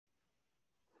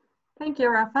Thank you,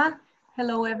 Rafa.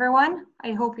 Hello, everyone.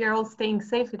 I hope you're all staying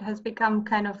safe. It has become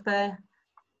kind of the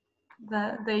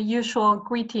usual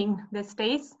greeting these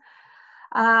days.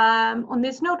 On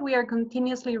this note, we are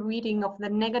continuously reading of the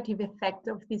negative effect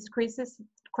of this crisis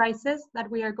that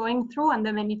we are going through and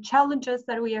the many challenges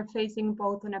that we are facing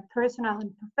both on a personal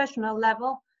and professional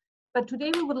level. But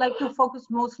today we would like to focus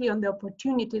mostly on the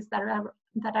opportunities that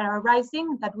are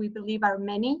arising, that we believe are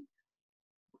many.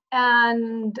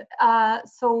 And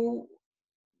so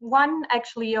one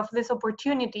actually of these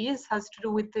opportunities has to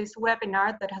do with this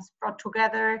webinar that has brought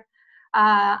together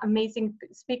amazing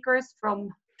speakers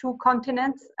from 2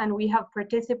 continents, and we have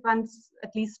participants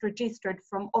at least registered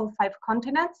from all 5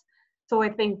 continents. So I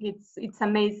think it's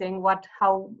amazing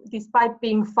how despite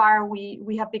being far,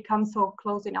 we have become so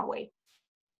close in a way.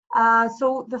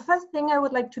 So the first thing I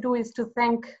would like to do is to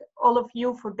thank all of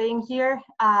you for being here,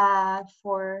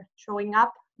 for showing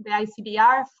up, the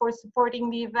ICDR for supporting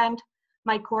the event,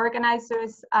 my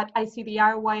co-organizers at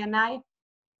ICDR YNI,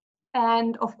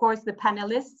 and of course the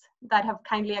panelists that have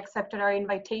kindly accepted our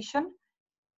invitation.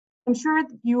 I'm sure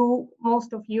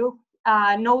most of you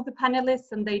know the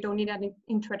panelists and they don't need an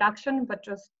introduction, but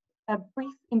just a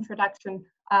brief introduction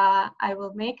I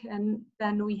will make. And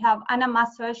then we have Anna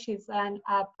Massa. She's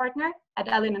a partner at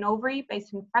Allen & Overy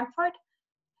based in Frankfurt.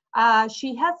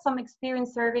 She has some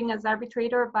experience serving as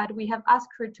arbitrator, but we have asked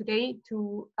her today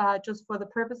to, just for the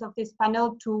purpose of this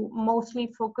panel, to mostly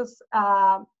focus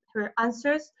her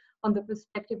answers on the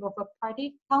perspective of a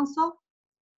party counsel.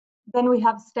 Then we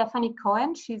have Stephanie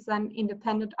Cohen. She's an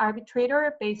independent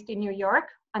arbitrator based in New York.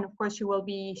 And of course, she will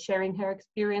be sharing her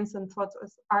experience and thoughts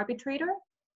as arbitrator.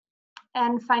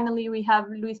 And finally, we have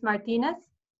Luis Martinez.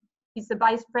 He's the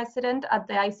vice president at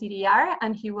the ICDR,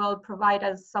 and he will provide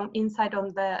us some insight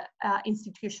on the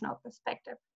institutional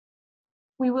perspective.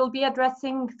 We will be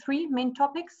addressing 3 main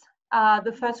topics.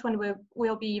 The first one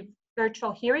will be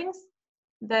virtual hearings,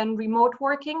 then remote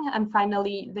working, and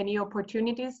finally the new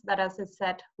opportunities that, as I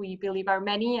said, we believe are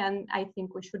many, and I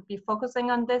think we should be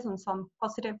focusing on this, on some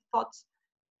positive thoughts.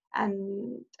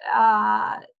 And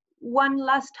one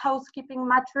last housekeeping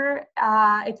matter,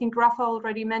 I think Rafa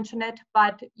already mentioned it,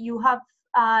 but you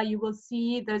will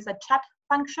see there's a chat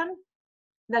function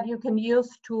that you can use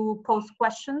to post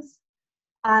questions,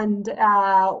 and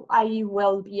I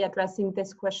will be addressing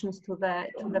these questions to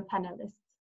the panelists.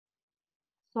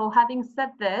 So having said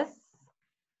this,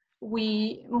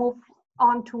 we move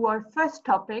on to our first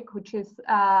topic, which is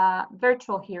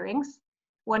virtual hearings.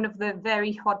 One of the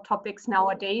very hot topics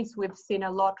nowadays. We've seen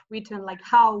a lot written, like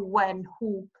how, when,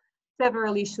 who,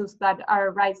 several issues that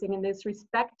are rising in this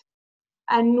respect.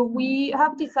 And we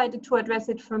have decided to address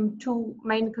it from 2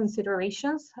 main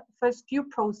considerations. First, due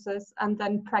process, and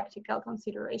then practical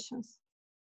considerations.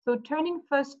 So turning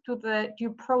first to the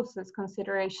due process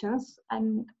considerations,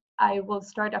 and I will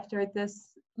start after this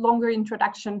longer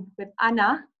introduction with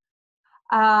Anna.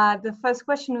 The first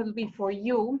question will be for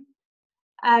you.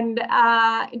 And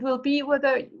it will be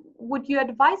would you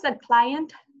advise a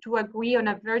client to agree on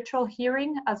a virtual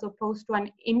hearing as opposed to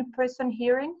an in-person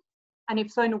hearing? And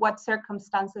if so, in what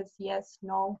circumstances? Yes,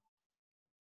 no?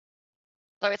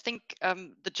 So I think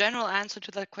the general answer to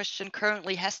that question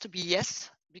currently has to be yes,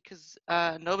 because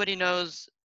nobody knows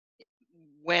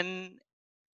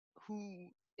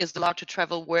who is allowed to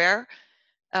travel where.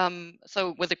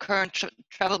 So with the current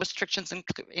travel restrictions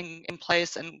in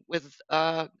place, and with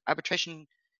arbitration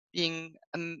being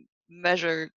a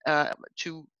measure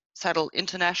to settle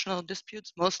international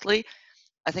disputes mostly,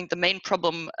 I think the main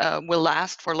problem will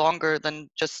last for longer than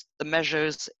just the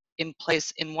measures in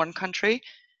place in one country.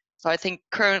 So I think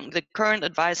the current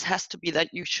advice has to be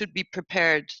that you should be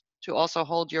prepared to also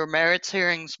hold your merits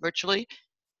hearings virtually.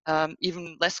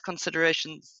 Even less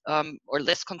considerations or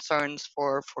less concerns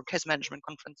for case management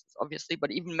conferences, obviously,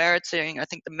 but even merits hearing, I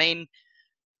think the main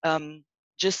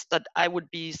gist that I would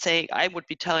be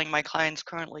telling my clients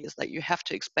currently is that you have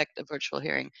to expect a virtual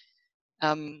hearing,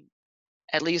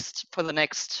 at least for the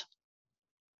next,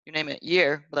 you name it,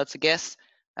 year, but that's a guess.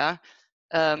 And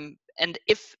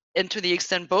to the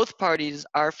extent both parties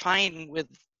are fine with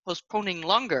postponing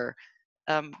longer,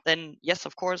 then yes,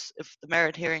 of course, if the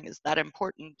merit hearing is that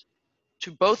important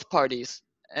to both parties,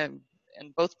 and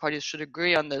both parties should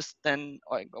agree on this, then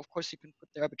of course you can put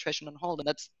the arbitration on hold. And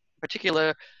that's in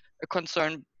particular a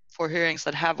concern for hearings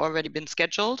that have already been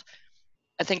scheduled.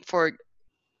 I think for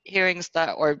hearings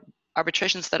or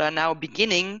arbitrations that are now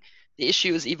beginning, the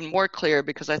issue is even more clear,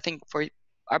 because I think for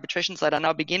arbitrations that are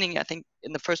now beginning, I think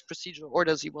in the first procedural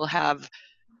orders you will have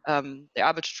the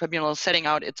arbitration tribunal setting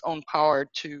out its own power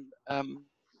to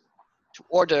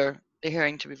order the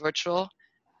hearing to be virtual.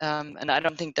 And I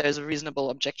don't think there's a reasonable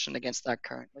objection against that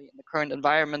currently. In the current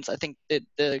environments, I think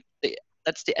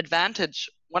that's the advantage.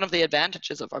 One of the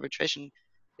advantages of arbitration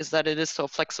is that it is so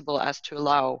flexible as to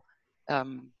allow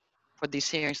for these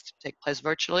hearings to take place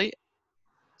virtually.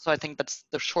 So I think that's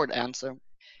the short answer.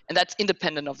 And that's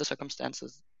independent of the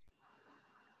circumstances.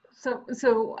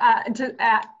 So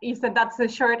you said that's the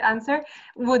short answer.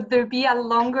 Would there be a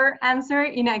longer answer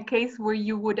in a case where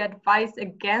you would advise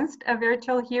against a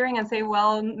virtual hearing and say,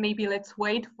 well, maybe let's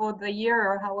wait for the year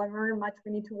or however much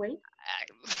we need to wait?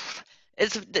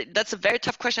 That's a very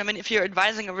tough question. I mean, if you're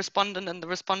advising a respondent and the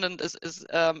respondent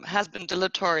has been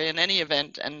dilatory in any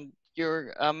event, and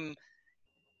you're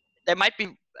there might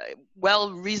be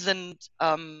well-reasoned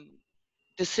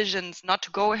decisions not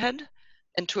to go ahead,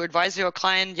 and to advise your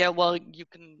client, yeah, well, you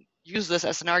can use this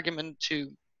as an argument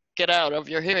to get out of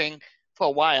your hearing for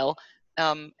a while,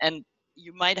 and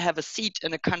you might have a seat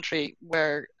in a country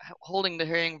where holding the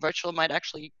hearing virtual might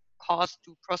actually cause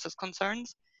due process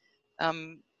concerns.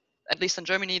 At least in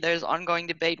Germany, there's ongoing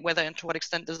debate whether and to what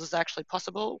extent this is actually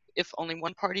possible if only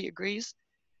one party agrees.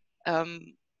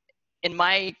 In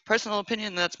my personal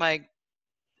opinion,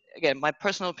 my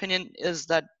personal opinion is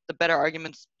that the better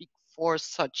arguments speak for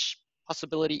such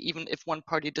possibility, even if one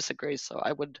party disagrees. So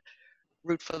I would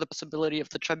root for the possibility of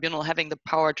the tribunal having the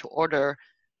power to order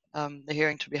the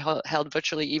hearing to be held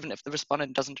virtually, even if the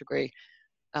respondent doesn't agree.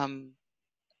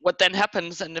 What then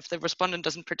happens, and if the respondent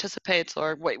doesn't participate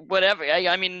or whatever,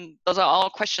 I mean, those are all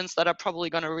questions that are probably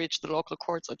going to reach the local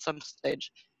courts at some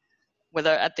stage,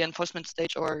 whether at the enforcement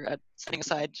stage or at setting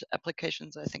aside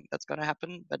applications. I think that's going to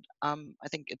happen, but I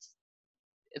think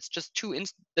it's just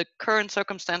the current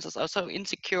circumstances are so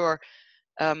insecure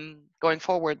going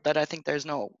forward that I think there's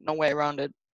no way around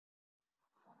it.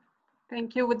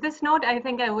 Thank you. With this note, I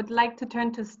think I would like to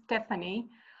turn to Stephanie.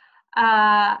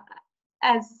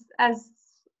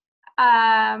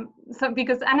 So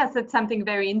because Anna said something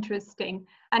very interesting,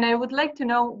 and I would like to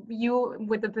know you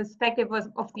with the perspective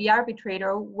of the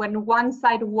arbitrator, when one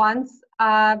side wants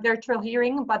a virtual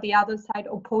hearing but the other side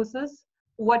opposes,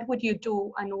 what would you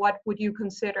do and what would you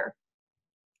consider?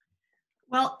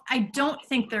 Well, I don't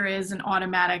think there is an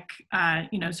automatic,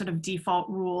 sort of default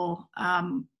rule,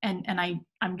 and I'm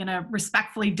going to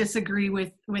respectfully disagree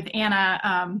with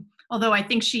Anna. Although I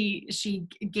think she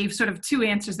gave sort of two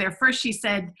answers there. First, she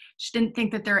said she didn't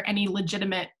think that there are any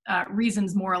legitimate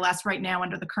reasons, more or less, right now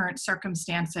under the current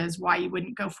circumstances why you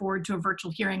wouldn't go forward to a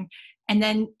virtual hearing. And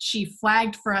then she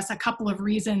flagged for us a couple of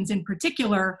reasons in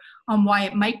particular on why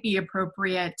it might be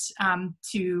appropriate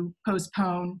to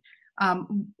postpone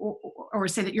or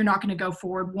say that you're not going to go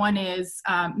forward. One is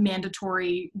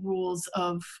mandatory rules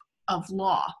of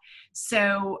law.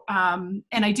 So, and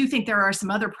I do think there are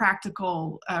some other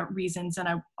practical reasons,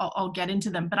 and I'll get into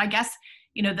them. But I guess,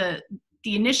 the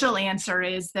initial answer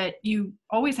is that you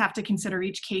always have to consider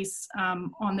each case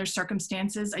on their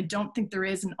circumstances. I don't think there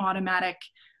is an automatic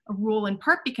rule, in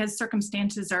part because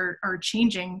circumstances are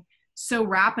changing so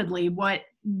rapidly. What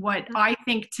I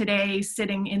think today,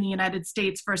 sitting in the United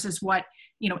States, versus what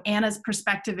Anna's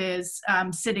perspective is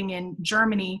sitting in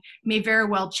Germany, may very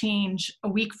well change a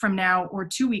week from now or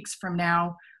 2 weeks from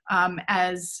now,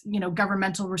 as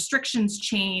governmental restrictions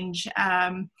change,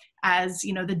 as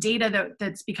the data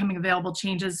that's becoming available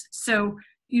changes. So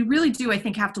you really do, I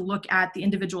think, have to look at the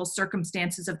individual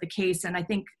circumstances of the case. And I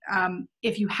think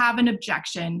if you have an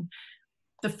objection,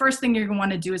 the first thing you're going to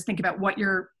want to do is think about what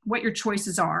your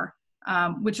choices are,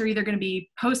 which are either going to be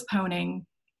postponing,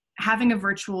 having a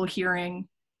virtual hearing,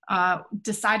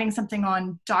 deciding something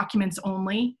on documents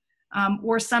only,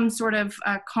 or some sort of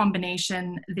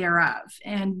combination thereof.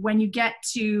 And when you get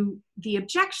to the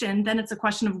objection, then it's a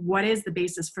question of what is the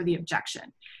basis for the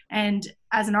objection. And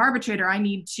as an arbitrator, I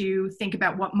need to think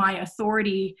about what my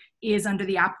authority is under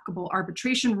the applicable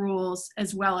arbitration rules,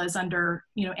 as well as under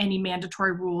any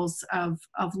mandatory rules of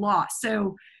law.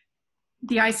 So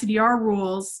the ICDR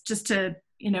rules, just to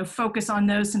focus on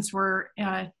those since we're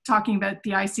talking about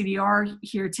the ICDR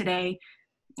here today,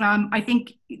 I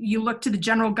think you look to the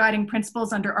general guiding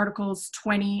principles under Articles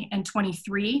 20 and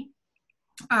 23,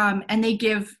 and they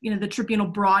give the tribunal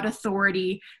broad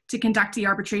authority to conduct the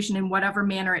arbitration in whatever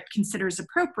manner it considers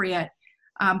appropriate,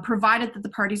 provided that the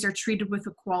parties are treated with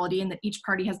equality and that each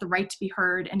party has the right to be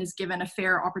heard and is given a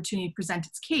fair opportunity to present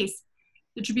its case.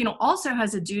 The tribunal also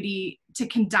has a duty to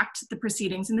conduct the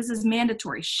proceedings, and this is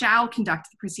mandatory, shall conduct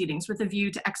the proceedings with a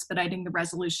view to expediting the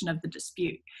resolution of the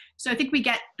dispute. So I think we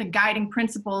get the guiding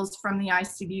principles from the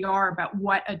ICDR about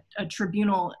what a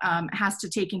tribunal has to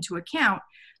take into account,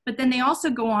 but then they also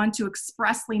go on to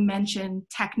expressly mention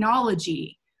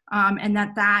technology, and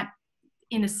that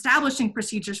in establishing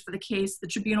procedures for the case, the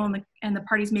tribunal and the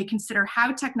parties may consider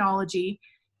how technology,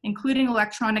 including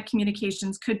electronic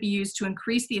communications, could be used to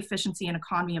increase the efficiency and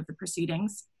economy of the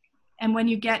proceedings. And when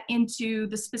you get into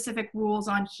the specific rules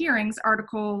on hearings,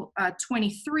 Article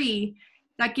 23,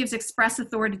 that gives express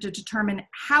authority to determine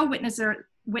how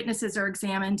witnesses are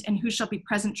examined and who shall be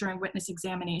present during witness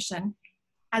examination,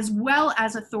 as well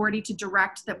as authority to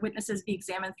direct that witnesses be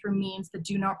examined through means that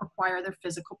do not require their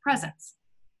physical presence.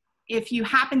 If you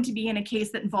happen to be in a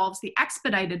case that involves the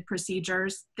expedited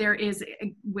procedures, there is,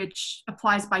 which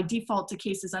applies by default to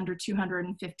cases under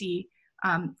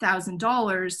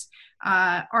 $250,000,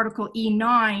 Article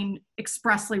E9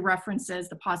 expressly references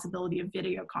the possibility of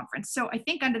video conference. So I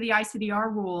think under the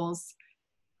ICDR rules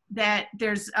that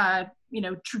there's,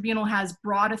 tribunal has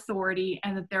broad authority,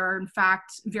 and that there are in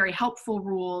fact very helpful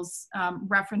rules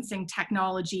referencing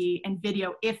technology and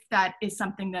video if that is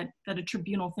something that a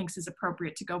tribunal thinks is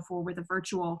appropriate to go forward with a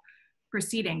virtual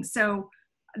proceeding. So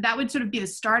that would sort of be the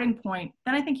starting point.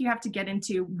 Then I think you have to get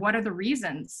into what are the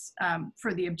reasons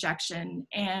for the objection.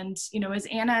 And, as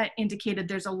Anna indicated,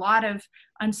 there's a lot of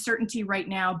uncertainty right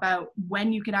now about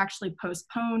when you could actually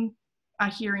postpone a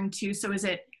hearing to. So is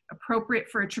it appropriate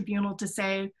for a tribunal to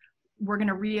say, we're going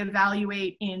to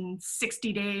reevaluate in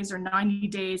 60 days or 90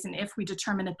 days, and if we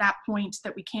determine at that point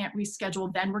that we can't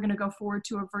reschedule, then we're going to go forward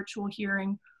to a virtual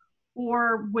hearing?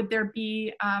 Or would there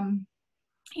be,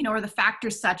 are the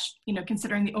factors such,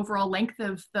 considering the overall length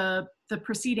of the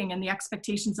proceeding and the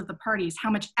expectations of the parties, how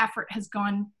much effort has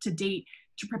gone to date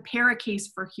to prepare a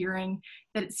case for hearing,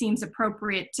 that it seems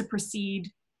appropriate to proceed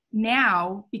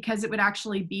now, because it would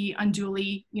actually be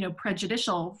unduly,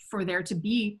 prejudicial for there to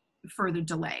be further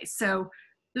delay. So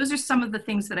those are some of the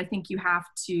things that I think you have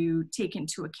to take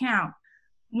into account.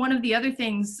 One of the other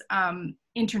things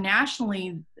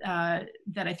internationally that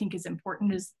I think is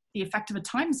important is the effect of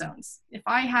time zones. If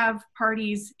I have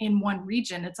parties in one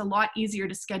region, it's a lot easier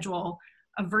to schedule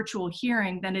a virtual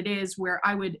hearing than it is where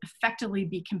I would effectively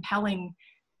be compelling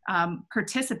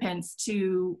participants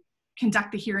to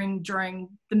conduct the hearing during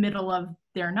the middle of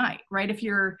their night, right? If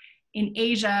you're in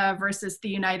Asia versus the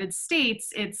United States,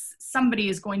 it's somebody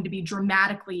is going to be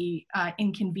dramatically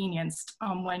inconvenienced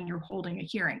when you're holding a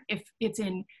hearing. If it's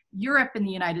in Europe and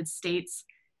the United States,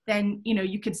 then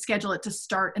you could schedule it to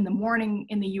start in the morning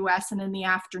in the US and in the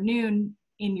afternoon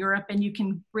in Europe, and you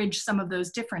can bridge some of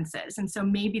those differences. And so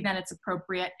maybe then it's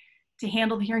appropriate to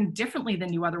handle the hearing differently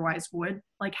than you otherwise would,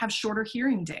 like have shorter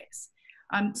hearing days.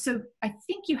 So I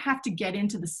think you have to get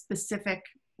into the specific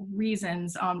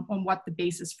reasons on what the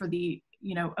basis for the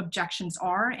objections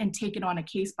are, and take it on a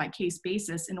case-by-case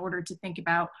basis in order to think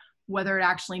about whether it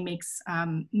actually makes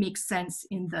sense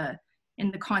in the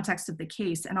context of the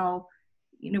case. And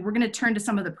we're going to turn to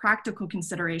some of the practical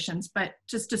considerations, but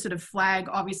just to sort of flag,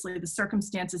 obviously the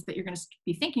circumstances that you're going to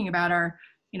be thinking about are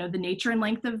the nature and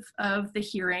length of the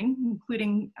hearing,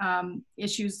 including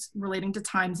issues relating to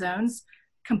time zones,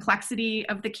 complexity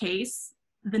of the case,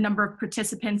 the number of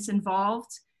participants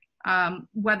involved,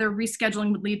 whether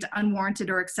rescheduling would lead to unwarranted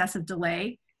or excessive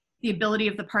delay, the ability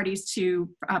of the parties to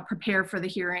prepare for the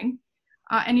hearing.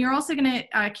 And you're also going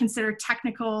to consider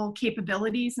technical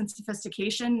capabilities and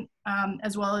sophistication,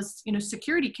 as well as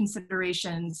security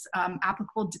considerations.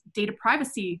 Applicable data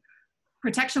privacy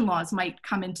protection laws might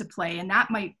come into play, and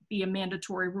that might be a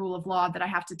mandatory rule of law that I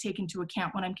have to take into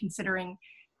account when I'm considering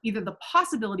either the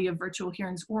possibility of virtual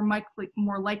hearings or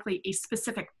more likely a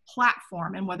specific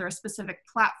platform, and whether a specific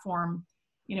platform,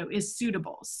 is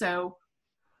suitable. So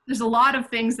there's a lot of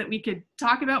things that we could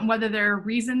talk about, and whether there are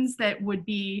reasons that would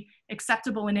be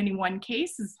acceptable in any one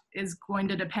case is going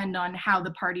to depend on how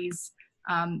the parties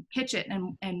pitch it,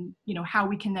 and how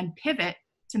we can then pivot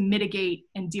to mitigate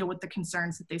and deal with the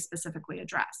concerns that they specifically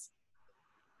address.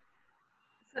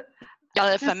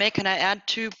 Yeah, if I may, can I add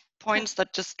 2 points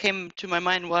that just came to my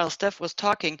mind while Steph was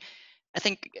talking? I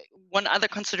think one other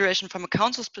consideration from a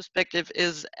counsel's perspective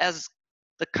is, as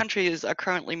the countries are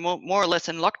currently more or less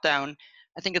in lockdown,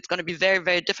 I think it's going to be very,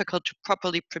 very difficult to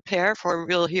properly prepare for a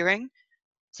real hearing.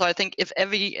 So I think if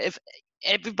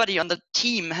everybody on the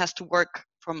team has to work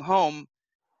from home,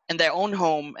 in their own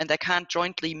home, and they can't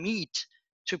jointly meet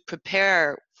to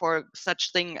prepare for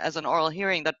such thing as an oral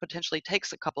hearing that potentially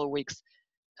takes a couple of weeks,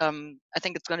 I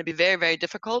think it's going to be very, very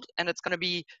difficult, and it's going to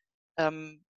be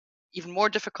even more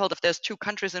difficult if there's 2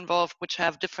 countries involved which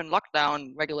have different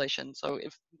lockdown regulations. So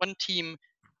if one team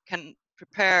can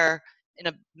prepare in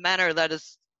a manner that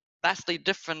is vastly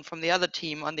different from the other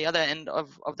team on the other end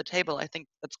of the table, I think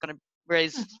that's going to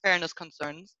raise fairness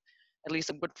concerns. At least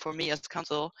it would for me as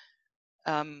counsel.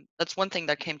 That's one thing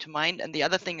that came to mind. And the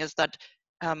other thing is that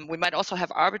We might also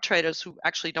have arbitrators who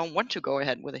actually don't want to go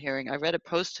ahead with a hearing. I read a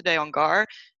post today on GAR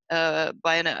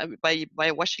by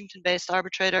a Washington-based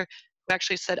arbitrator who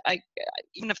actually said,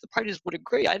 even if the parties would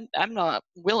agree, I'm not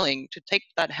willing to take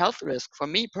that health risk for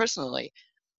me personally.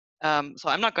 So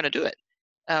I'm not going to do it.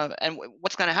 And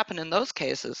what's going to happen in those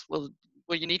cases? Will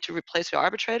you need to replace your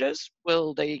arbitrators?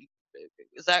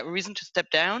 Is that a reason to step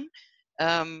down?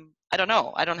 I don't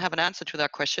know. I don't have an answer to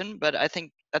that question, but I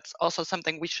think that's also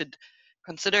something we should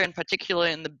consider, in particular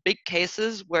in the big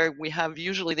cases where we have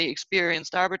usually the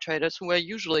experienced arbitrators who are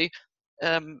usually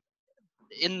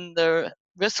in the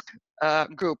risk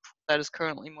group that is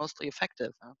currently mostly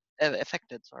affected.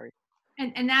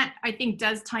 And that, I think,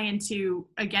 does tie into,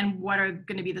 again, what are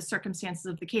going to be the circumstances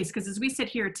of the case. Because as we sit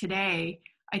here today,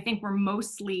 I think we're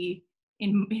mostly,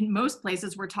 in most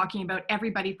places, we're talking about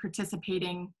everybody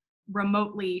participating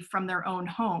remotely from their own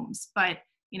homes. But,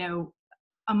 you know,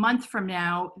 a month from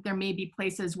now, there may be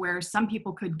places where some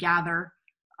people could gather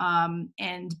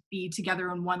and be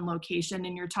together in one location.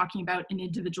 And you're talking about an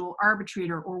individual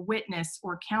arbitrator or witness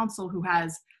or counsel who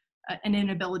has an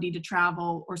inability to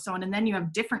travel or so on. And then you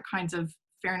have different kinds of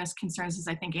fairness concerns, as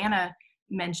I think Anna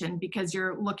mentioned, because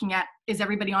you're looking at, is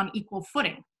everybody on equal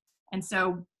footing? And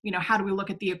so, you know, how do we look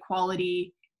at the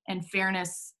equality and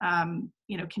fairness,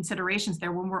 you know, considerations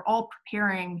there? When we're all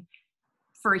preparing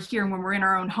for a hearing, when we're in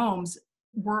our own homes,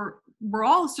 we're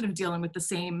all sort of dealing with the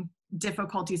same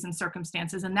difficulties and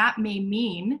circumstances. And that may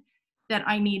mean that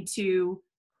I need to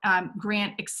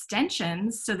grant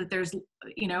extensions so that there's,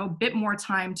 you know, a bit more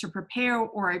time to prepare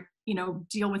or, you know,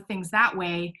 deal with things that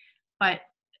way. But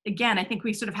again, I think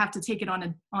we sort of have to take it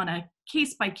on a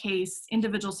case by case,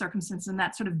 individual circumstance, and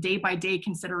that sort of day by day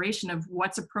consideration of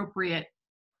what's appropriate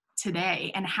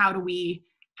today and how do we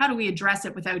address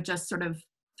it without just sort of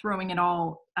throwing it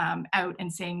all out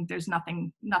and saying there's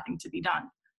nothing to be done.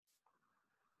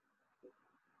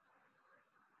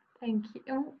 Thank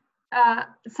you.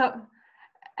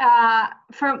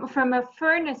 From a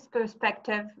fairness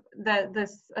perspective,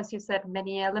 this, as you said,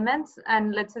 many elements,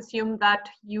 and let's assume that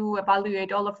you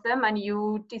evaluate all of them and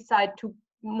you decide to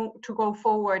go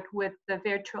forward with the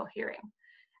virtual hearing.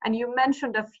 And you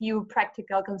mentioned a few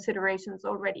practical considerations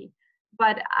already,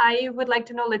 but I would like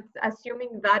to know,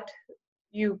 assuming that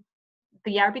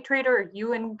the arbitrator, or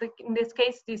you in this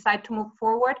case, decide to move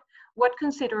forward, what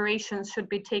considerations should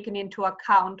be taken into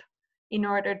account in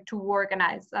order to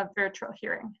organize a virtual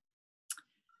hearing?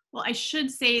 Well, I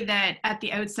should say that at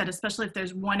the outset, especially if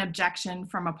there's one objection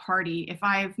from a party, if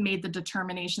I've made the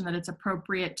determination that it's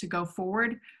appropriate to go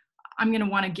forward, I'm going to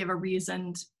want to give a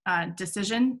reasoned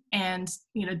decision. And,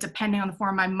 you know, depending on the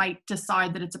form, I might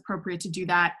decide that it's appropriate to do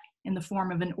that in the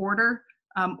form of an order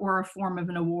or a form of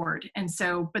an award. And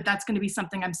so, but that's going to be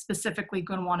something I'm specifically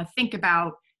going to want to think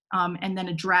about and then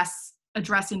address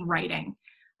in writing.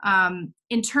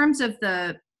 In terms of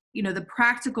the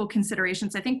practical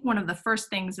considerations, I think one of the first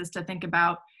things is to think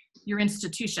about your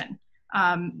institution.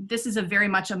 This is very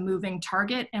much a moving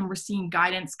target, and we're seeing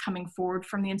guidance coming forward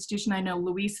from the institution. I know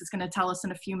Luis is going to tell us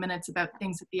in a few minutes about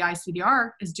things that the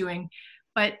ICDR is doing,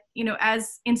 but, you know,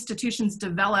 as institutions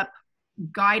develop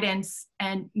guidance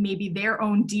and maybe their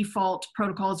own default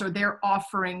protocols, or they're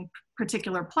offering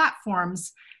particular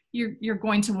platforms, you're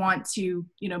going to want to,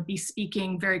 you know, be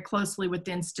speaking very closely with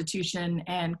the institution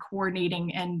and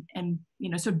coordinating and you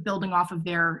know, sort of building off of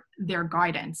their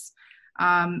guidance.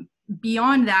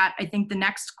 Beyond that, I think the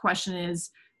next question is,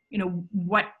 you know,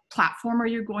 what platform are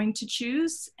you going to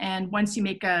choose? And once you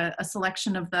make a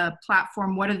selection of the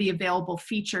platform, what are the available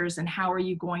features and how are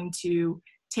you going to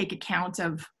take account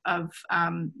of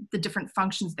the different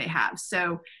functions they have?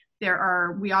 So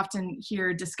we often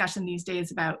hear discussion these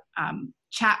days about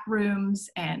chat rooms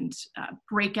and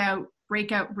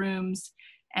breakout rooms.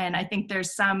 And I think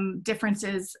there's some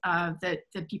differences that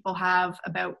people have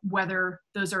about whether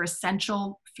those are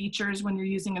essential features when you're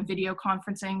using a video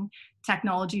conferencing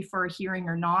technology for a hearing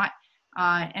or not.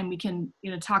 And we can,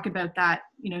 you know, talk about that,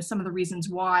 you know, some of the reasons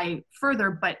why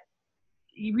further, but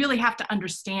you really have to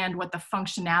understand what the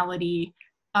functionality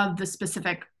of the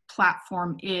specific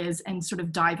platform is and sort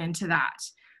of dive into that.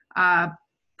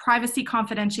 Privacy,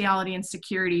 confidentiality, and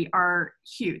security are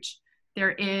huge.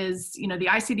 There is, you know, the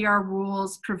ICDR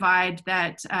rules provide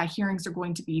that hearings are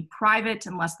going to be private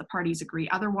unless the parties agree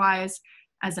otherwise.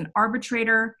 As an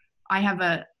arbitrator, I have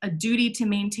a duty to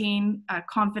maintain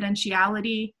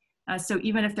confidentiality. So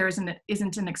even if there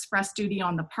isn't an express duty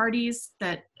on the parties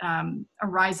that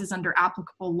arises under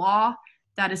applicable law,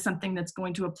 that is something that's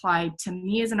going to apply to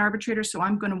me as an arbitrator. So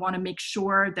I'm going to want to make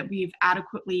sure that we've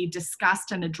adequately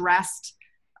discussed and addressed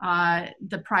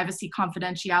the privacy,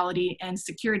 confidentiality, and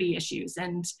security issues.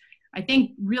 And I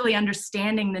think really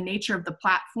understanding the nature of the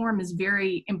platform is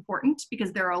very important,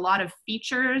 because there are a lot of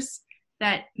features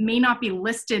that may not be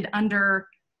listed under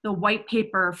the white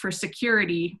paper for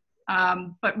security,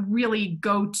 but really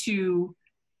go to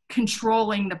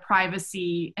controlling the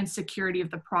privacy and security of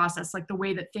the process, like the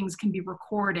way that things can be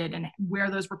recorded and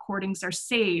where those recordings are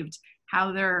saved,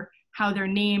 how they're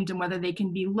named and whether they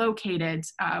can be located,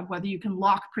 whether you can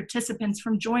lock participants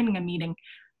from joining a meeting.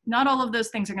 Not all of those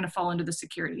things are going to fall into the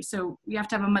security. So we have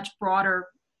to have a much broader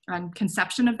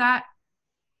conception of that.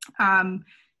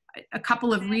 A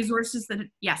couple of resources that,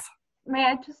 yes. May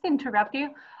I just interrupt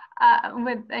you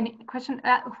with a question?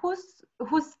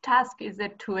 Whose task is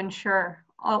it to ensure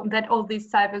that all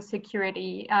these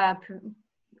cybersecurity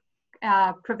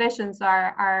provisions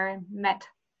are met?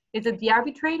 Is it the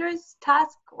arbitrator's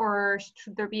task, or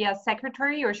should there be a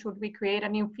secretary, or should we create a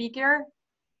new figure?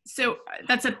 So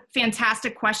that's a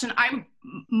fantastic question.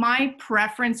 My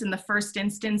preference in the first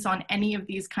instance on any of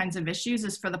these kinds of issues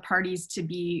is for the parties to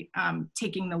be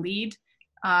taking the lead.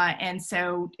 And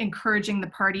so encouraging the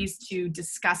parties to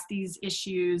discuss these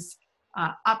issues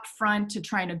upfront, to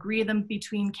try and agree them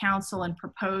between counsel and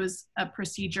propose a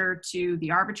procedure to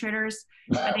the arbitrators.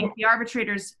 I think the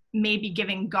arbitrators may be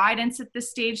giving guidance at this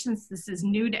stage, since this is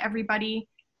new to everybody,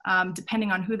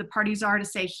 depending on who the parties are, to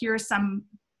say, here's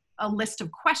a list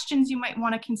of questions you might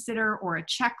want to consider, or a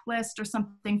checklist or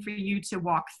something for you to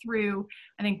walk through.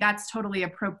 I think that's totally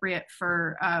appropriate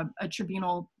for a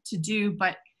tribunal to do,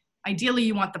 but ideally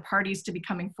you want the parties to be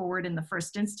coming forward in the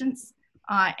first instance.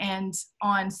 And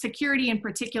on security in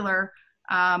particular,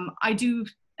 I do,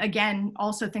 again,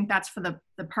 also think that's for the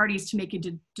parties to make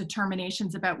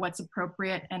determinations about what's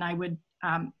appropriate. And I would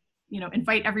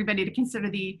invite everybody to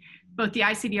consider both the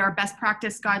ICDR best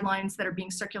practice guidelines that are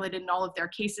being circulated in all of their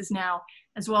cases now,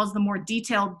 as well as the more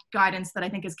detailed guidance that I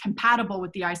think is compatible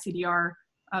with the ICDR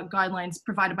guidelines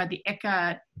provided by the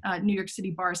ICA, New York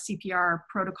City Bar CPR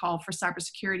protocol for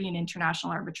cybersecurity and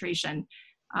international arbitration.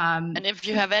 And if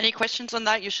you have any questions on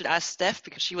that, you should ask Steph,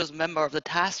 because she was a member of the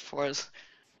task force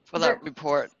for that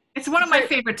report. It's one of my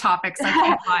favorite topics. I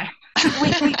can't lie.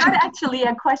 we got actually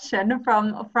a question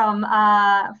from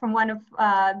one of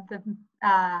the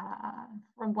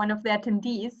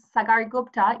attendees. Sagar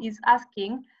Gupta is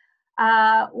asking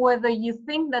whether you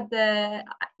think that the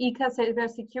ICA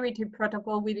cybersecurity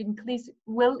protocol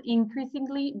will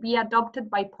increasingly be adopted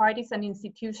by parties and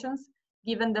institutions,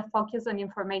 given the focus on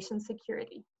information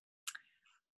security.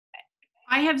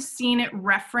 I have seen it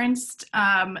referenced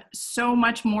so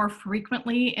much more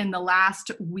frequently in the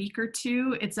last week or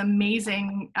two. It's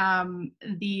amazing,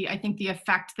 I think the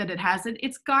effect that it has.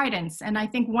 It's guidance. And I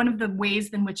think one of the ways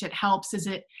in which it helps is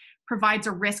it provides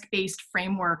a risk-based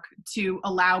framework to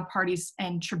allow parties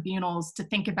and tribunals to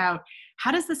think about,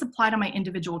 how does this apply to my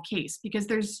individual case? Because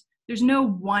there's no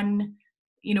one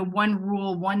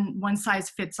rule, one size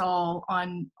fits all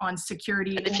on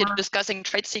security. And if you're discussing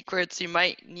trade secrets, you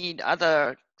might need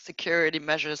other security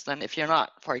measures than if you're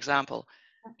not, for example.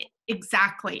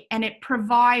 Exactly. And it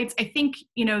provides, I think,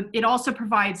 it also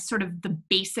provides sort of the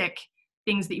basic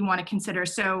things that you want to consider.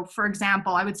 So for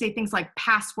example, I would say things like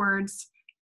passwords,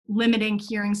 limiting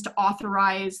hearings to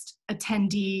authorized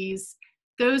attendees.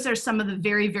 Those are some of the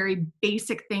very, very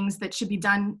basic things that should be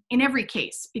done in every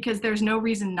case, because there's no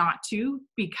reason not to,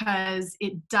 because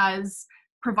it does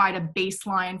provide a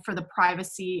baseline for the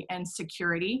privacy and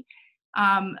security.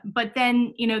 But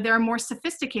then, there are more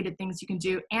sophisticated things you can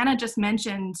do. Anna just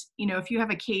mentioned, if you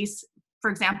have a case,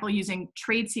 for example, using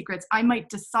trade secrets, I might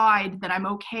decide that I'm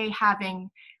okay having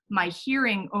my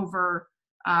hearing over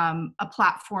a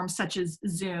platform such as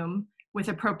Zoom with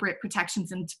appropriate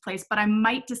protections into place, but I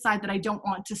might decide that I don't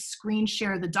want to screen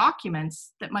share the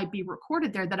documents that might be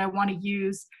recorded there, that I want to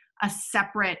use a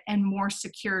separate and more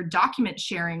secure document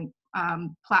sharing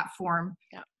platform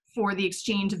for the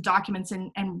exchange of documents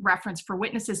and reference for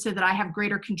witnesses, so that I have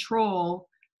greater control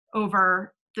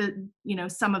over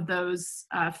some of those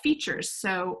features.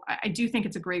 So I do think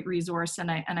it's a great resource,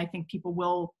 and I think people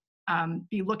will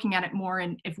be looking at it more.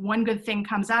 And if one good thing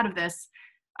comes out of this,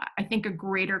 I think a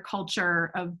greater culture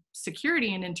of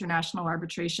security and international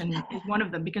arbitration is one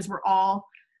of them, because we're all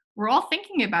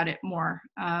thinking about it more.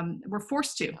 We're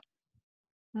forced to.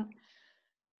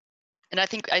 And I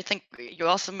think you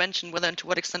also mentioned whether and to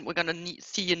what extent we're going to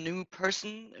see a new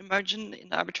person emerging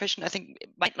in arbitration. I think it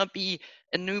might not be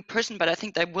a new person, but I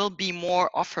think there will be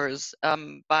more offers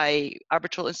by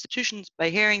arbitral institutions, by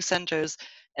hearing centers,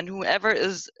 and whoever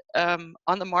is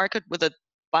on the market with a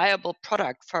viable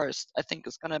product first, I think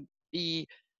is going to be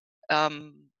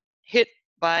hit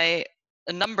by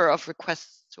a number of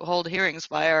requests to hold hearings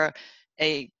via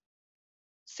a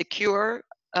secure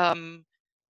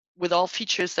with all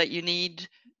features that you need,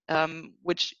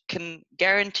 which can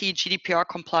guarantee GDPR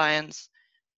compliance,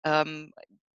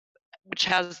 which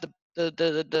has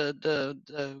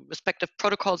the respective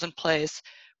protocols in place,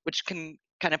 which can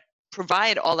kind of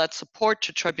provide all that support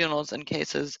to tribunals in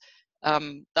cases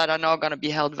that are now going to be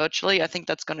held virtually. I think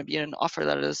that's going to be an offer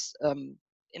that is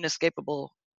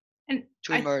inescapable and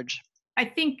to emerge. I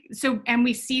think so, and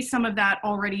we see some of that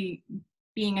already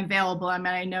being available. I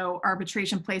mean, I know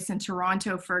Arbitration Place in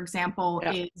Toronto, for example,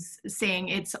 is saying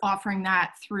it's offering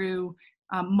that through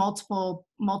multiple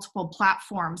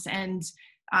platforms, and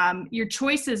your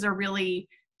choices are really,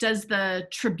 does the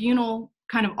tribunal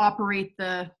kind of operate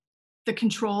the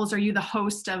controls? Are you the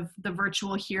host of the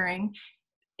virtual hearing?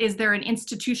 Is there an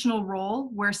institutional role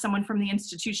where someone from the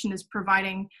institution is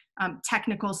providing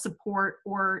technical support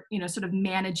or, you know, sort of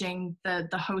managing the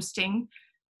hosting?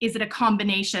 Is it a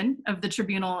combination of the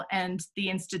tribunal and the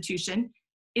institution?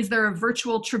 Is there a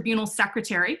virtual tribunal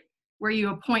secretary where you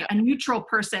appoint a neutral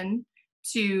person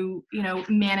to, you know,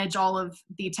 manage all of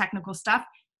the technical stuff?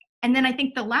 And then I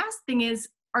think the last thing is,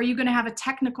 are you going to have a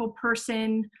technical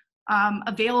person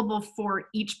available for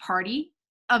each party,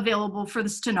 available for the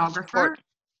stenographer,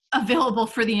 available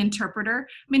for the interpreter?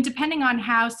 I mean, depending on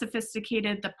how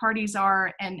sophisticated the parties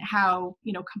are and how,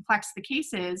 you know, complex the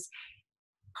case is,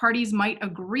 parties might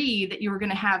agree that you were going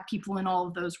to have people in all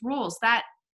of those roles. That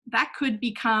could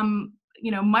become,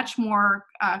 you know, much more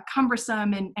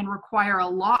cumbersome and require a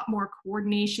lot more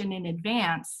coordination in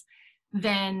advance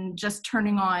than just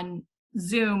turning on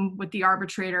Zoom with the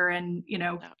arbitrator and, you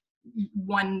know,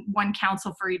 one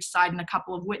counsel for each side and a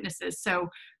couple of witnesses. So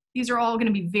these are all going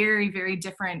to be very, very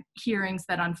different hearings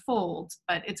that unfold,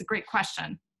 but it's a great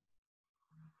question.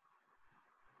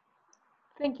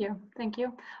 Thank you. Thank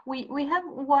you. We have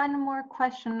one more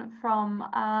question from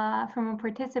a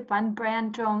participant,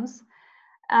 Brian Jones.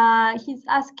 He's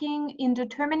asking, in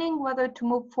determining whether to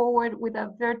move forward with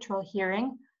a virtual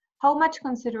hearing, how much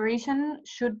consideration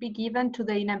should be given to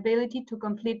the inability to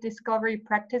complete discovery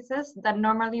practices that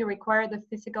normally require the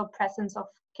physical presence of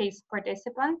case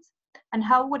participants? And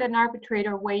how would an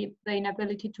arbitrator weigh the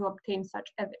inability to obtain such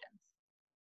evidence?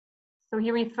 So he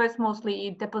refers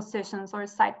mostly depositions or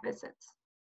site visits.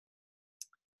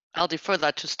 I'll defer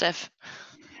that to Steph.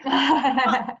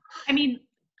 I mean,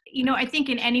 you know, I think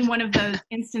in any one of those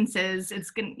instances,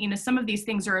 it's going to, you know, some of these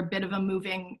things are a bit of a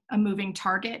moving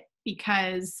target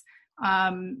because,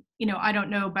 you know, I don't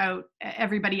know about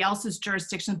everybody else's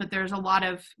jurisdiction, but there's a lot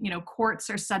of, you know, courts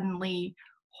are suddenly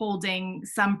holding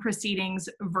some proceedings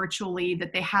virtually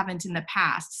that they haven't in the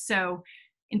past. So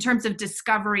in terms of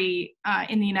discovery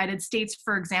in the United States,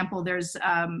 for example, there's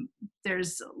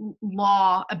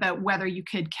law about whether you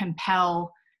could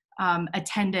compel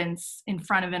attendance in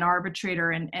front of an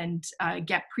arbitrator and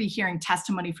get pre-hearing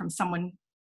testimony from someone,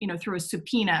 you know, through a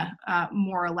subpoena,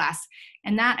 more or less.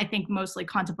 And that, I think, mostly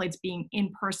contemplates being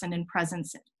in person and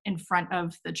presence in front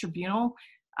of the tribunal,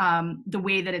 the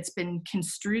way that it's been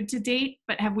construed to date.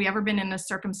 But have we ever been in a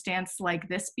circumstance like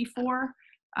this before?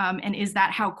 And is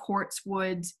that how courts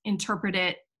would interpret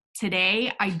it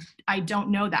today? I don't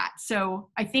know that. So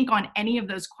I think on any of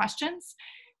those questions,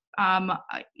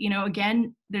 you know,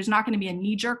 again, there's not going to be a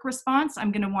knee-jerk response.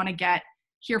 I'm going to want to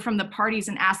hear from the parties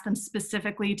and ask them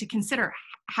specifically to consider,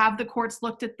 have the courts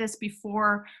looked at this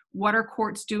before? What are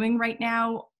courts doing right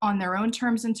now on their own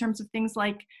terms in terms of things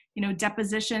like, you know,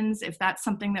 depositions, if that's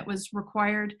something that was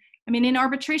required? I mean, in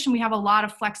arbitration, we have a lot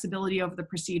of flexibility over the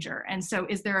procedure. And so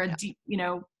is there you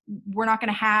know, we're not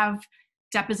going to have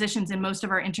depositions in most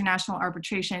of our international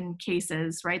arbitration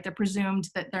cases, right? They're presumed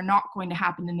that they're not going to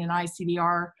happen in an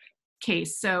ICDR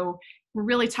case. So we're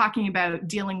really talking about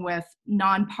dealing with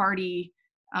non-party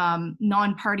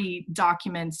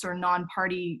documents or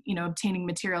non-party, you know, obtaining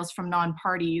materials from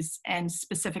non-parties and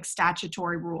specific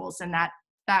statutory rules. And that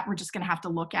we're just going to have to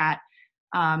look at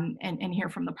and hear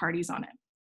from the parties on it.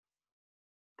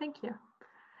 Thank you.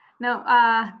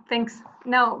 Now, thanks.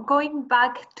 Now, going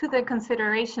back to the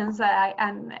considerations,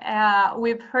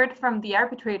 we've heard from the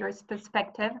arbitrator's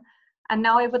perspective, and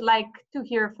now I would like to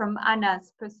hear from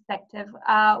Anna's perspective.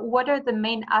 What are the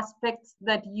main aspects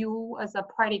that you as a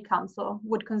party counsel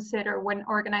would consider when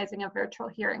organizing a virtual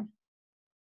hearing?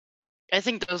 I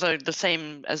think those are the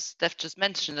same as Steph just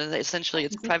mentioned. Essentially,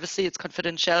 it's privacy, it's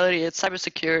confidentiality, it's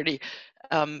cybersecurity,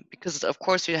 because of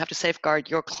course you have to safeguard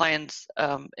your client's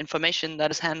information that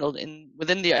is handled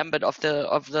within the ambit of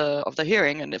the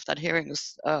hearing. And if that hearing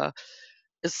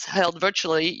is held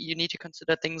virtually, you need to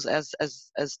consider things as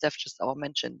Steph just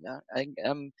mentioned.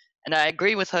 And I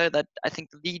agree with her that I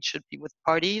think the lead should be with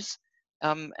parties,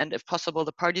 and if possible,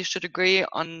 the parties should agree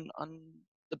on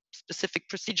the specific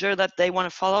procedure that they want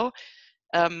to follow.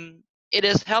 It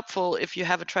is helpful if you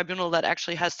have a tribunal that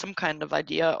actually has some kind of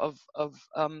idea of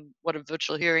what a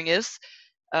virtual hearing is.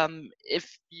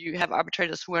 If you have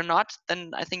arbitrators who are not,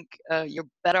 then I think you're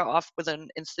better off with an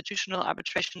institutional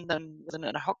arbitration than with an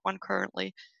ad hoc one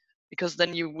currently, because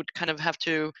then you would kind of have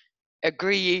to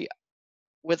agree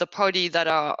with a party that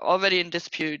are already in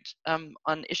dispute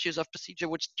on issues of procedure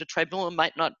which the tribunal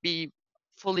might not be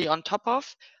fully on top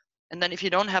of. And then if you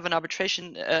don't have an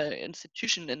arbitration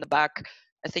institution in the back,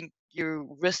 I think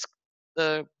you risk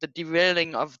the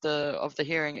derailing of the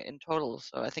hearing in total.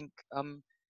 So I think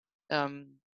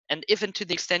and if and to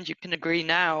the extent you can agree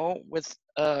now with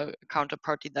a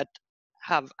counterparty that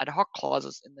have ad hoc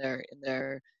clauses in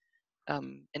their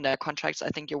contracts, I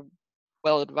think you're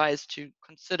well advised to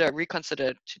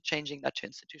reconsider to changing that to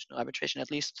institutional arbitration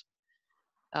at least.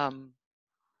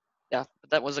 Yeah, but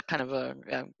that was a kind of a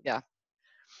yeah.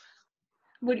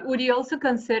 Would you also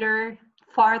consider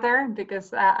farther,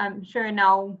 because I'm sure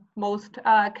now most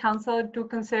counsel do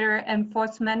consider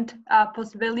enforcement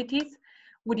possibilities?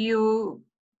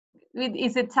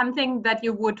 Is it something that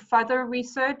you would further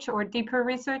research or deeper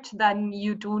research than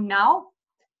you do now?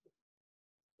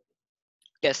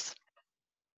 Yes.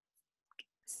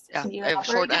 Yeah, I have a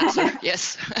short answer.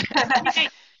 Yes. I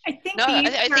think no,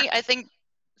 I think.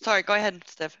 Sorry, go ahead,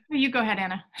 Steph. You go ahead,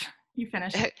 Anna. You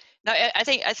finish. No, I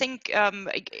think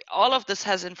all of this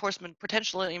has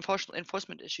potential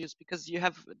enforcement issues, because you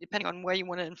have, depending on where you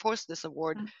want to enforce this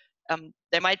award,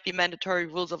 there might be mandatory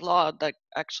rules of law that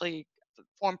actually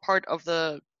form part of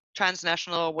the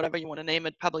transnational, whatever you want to name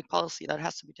it, public policy that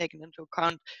has to be taken into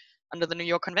account under the New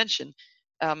York Convention.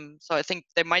 So I think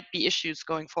there might be issues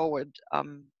going forward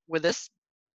with this.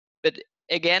 But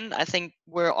again, I think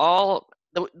we're all,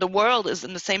 the world is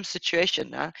in the same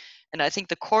situation. And I think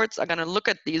the courts are going to look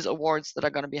at these awards that are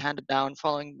going to be handed down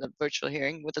following the virtual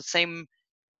hearing with the same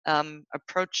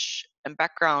approach and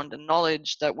background and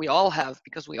knowledge that we all have,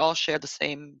 because we all share the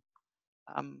same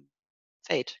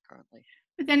fate currently.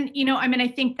 But then, I mean, I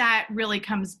think that really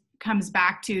comes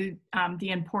back to the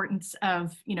importance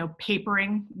of,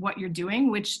 papering what you're doing,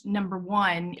 which number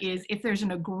one is, if there's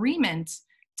an agreement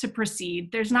to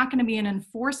proceed, there's not going to be an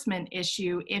enforcement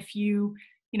issue if you,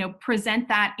 present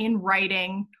that in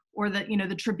writing, or that,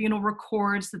 the tribunal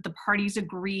records that the parties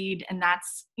agreed, and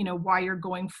that's, why you're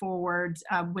going forward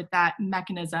with that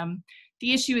mechanism.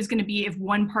 The issue is going to be if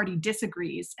one party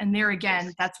disagrees. And there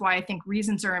again, that's why I think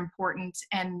reasons are important,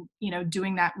 and,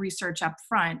 doing that research up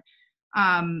front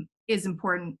is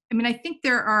important. I mean, I think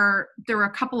there are a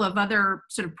couple of other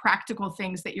sort of practical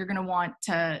things that you're going to want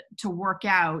to work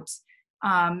out.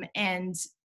 And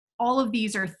all of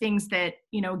these are things that,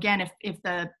 again, if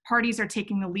the parties are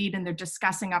taking the lead and they're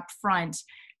discussing up front,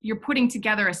 you're putting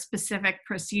together a specific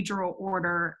procedural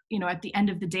order, at the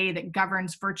end of the day, that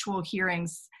governs virtual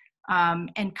hearings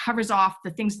and covers off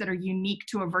the things that are unique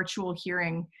to a virtual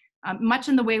hearing, much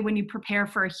in the way when you prepare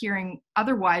for a hearing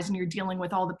otherwise, and you're dealing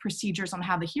with all the procedures on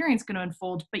how the hearing is going to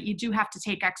unfold, but you do have to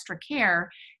take extra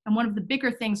care. And one of the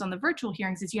bigger things on the virtual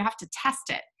hearings is you have to test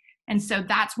it. And so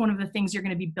that's one of the things you're going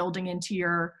to be building into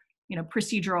your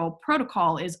procedural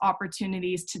protocol, is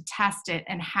opportunities to test it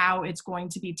and how it's going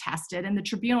to be tested. And the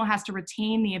tribunal has to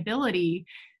retain the ability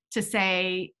to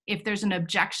say, if there's an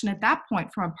objection at that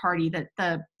point from a party, that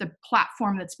the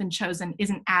platform that's been chosen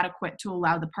isn't adequate to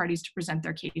allow the parties to present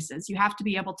their cases. You have to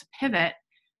be able to pivot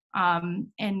and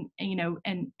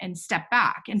step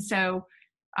back. And so,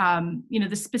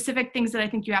 the specific things that I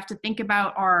think you have to think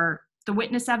about are the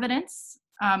witness evidence,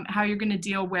 how you're going to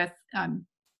deal with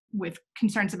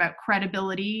concerns about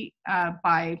credibility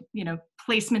by,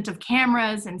 placement of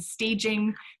cameras and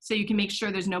staging, so you can make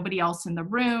sure there's nobody else in the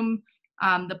room.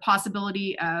 The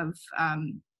possibility of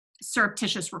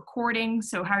surreptitious recording.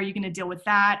 So how are you going to deal with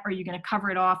that? Are you going to cover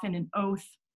it off in an oath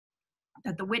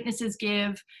that the witnesses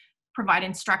give? Provide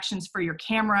instructions for your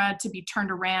camera to be turned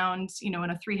around, in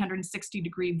a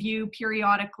 360-degree view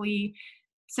periodically.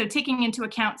 So taking into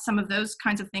account some of those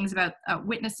kinds of things about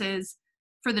witnesses.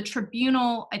 For the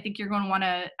tribunal, I think you're going to want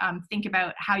to think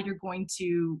about how you're going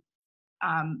to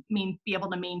be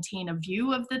able to maintain a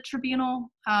view of the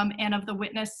tribunal and of the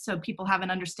witness, so people have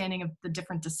an understanding of the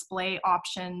different display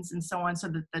options and so on, so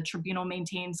that the tribunal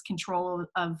maintains control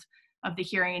of the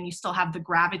hearing, and you still have the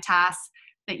gravitas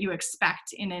that you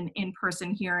expect in an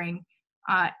in-person hearing.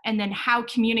 And then how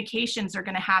communications are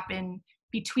going to happen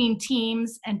between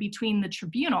teams and between the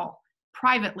tribunal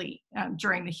privately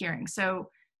during the hearing. So,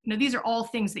 these are all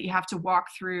things that you have to walk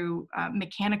through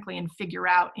mechanically and figure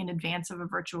out in advance of a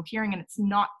virtual hearing. And it's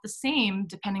not the same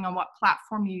depending on what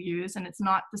platform you use. And it's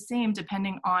not the same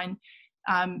depending on,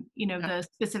 you know, the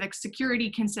specific security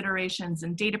considerations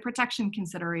and data protection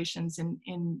considerations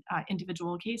in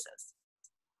individual cases.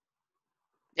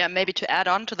 Yeah, maybe to add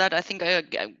on to that, I think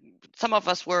some of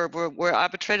us were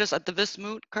arbitrators at the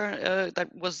Wismut that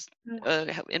was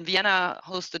in Vienna,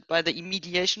 hosted by the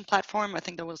e-mediation platform. I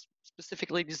think that was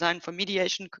specifically designed for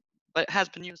mediation, but has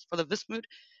been used for the Wismut.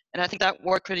 And I think that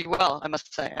worked pretty well, I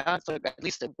must say. So at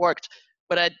least it worked.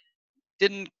 But I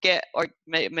didn't get, or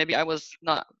maybe I was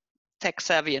not tech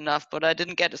savvy enough, but I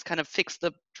didn't get is kind of fix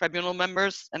the tribunal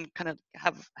members and kind of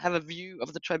have a view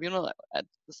of the tribunal at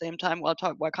the same time while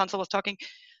counsel was talking.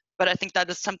 But I think that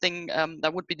is something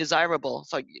that would be desirable.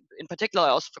 So in particular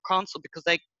also for counsel, because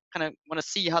they kind of want to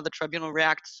see how the tribunal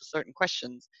reacts to certain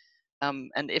questions.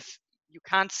 And if you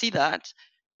can't see that,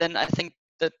 then I think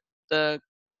that the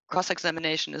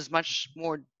cross-examination is much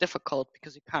more difficult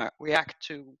because you can't react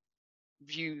to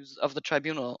views of the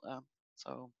tribunal.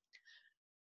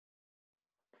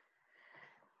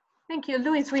 Thank you,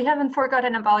 Luis. We haven't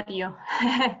forgotten about you.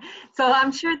 So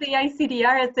I'm sure the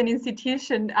ICDR as an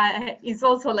institution is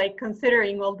also like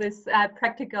considering all this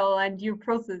practical and due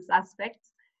process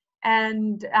aspects.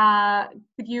 And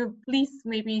could you please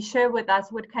maybe share with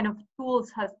us what kind of tools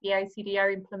has the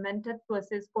ICDR implemented to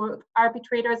assist both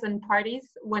arbitrators and parties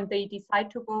when they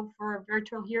decide to go for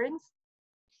virtual hearings?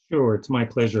 Sure, it's my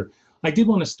pleasure. I did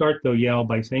want to start, though, Yael,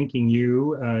 by thanking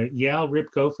you. Yael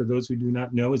Ribco, for those who do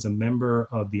not know, is a member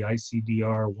of the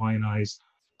ICDR Y&I's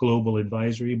Global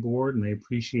Advisory Board, and I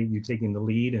appreciate you taking the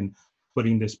lead and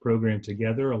putting this program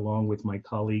together, along with my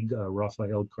colleague,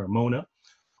 Rafael Carmona.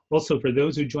 Also, for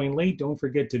those who joined late, don't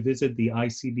forget to visit the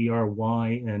ICDR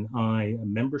Y&I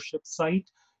membership site.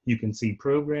 You can see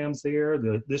programs there.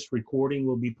 This recording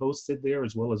will be posted there,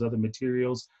 as well as other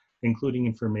materials, including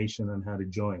information on how to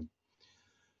join.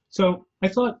 So I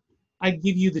thought I'd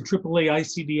give you the AAA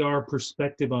ICDR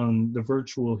perspective on the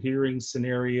virtual hearing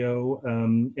scenario,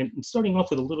 and starting off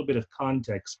with a little bit of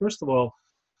context. First of all,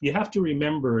 you have to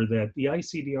remember that the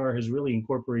ICDR has really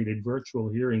incorporated virtual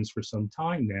hearings for some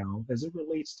time now as it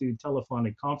relates to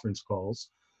telephonic conference calls.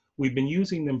 We've been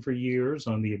using them for years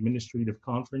on the administrative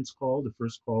conference call, the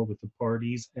first call with the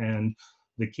parties and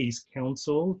the case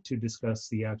counsel to discuss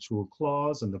the actual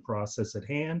clause and the process at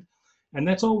hand. And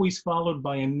that's always followed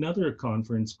by another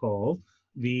conference call,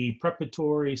 the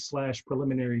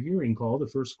preparatory/preliminary hearing call, the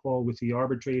first call with the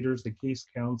arbitrators, the case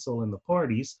counsel, and the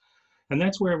parties. And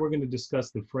that's where we're going to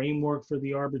discuss the framework for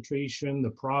the arbitration, the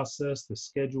process, the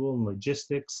schedule, and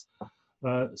logistics.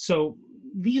 So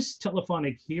these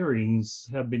telephonic hearings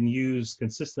have been used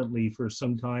consistently for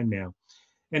some time now.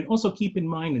 And also keep in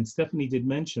mind, and Stephanie did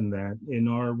mention that, in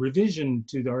our revision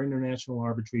to our international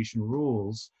arbitration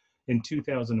rules in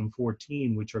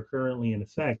 2014, which are currently in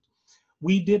effect,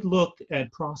 we did look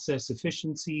at process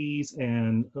efficiencies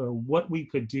and what we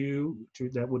could do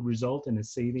that would result in a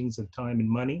savings of time and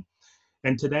money.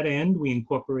 And to that end, we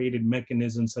incorporated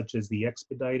mechanisms such as the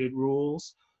expedited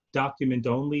rules,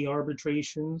 document-only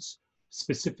arbitrations,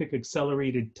 specific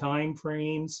accelerated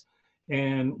timeframes,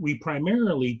 and we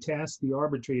primarily tasked the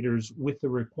arbitrators with the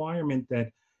requirement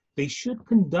that they should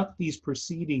conduct these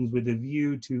proceedings with a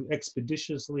view to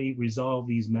expeditiously resolve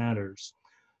these matters.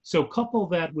 So couple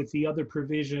that with the other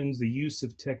provisions, the use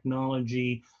of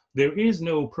technology, there is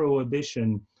no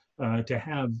prohibition to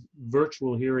have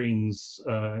virtual hearings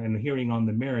and the hearing on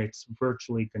the merits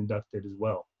virtually conducted as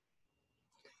well.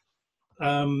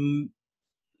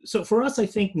 So for us, I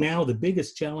think now the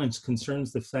biggest challenge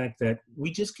concerns the fact that we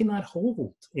just cannot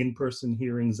hold in-person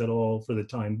hearings at all for the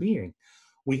time being.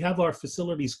 We have our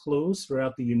facilities closed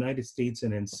throughout the United States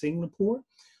and in Singapore.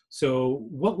 So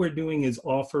what we're doing is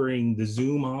offering the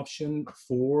Zoom option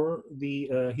for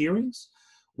the hearings.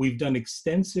 We've done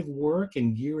extensive work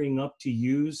in gearing up to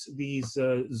use these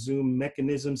Zoom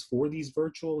mechanisms for these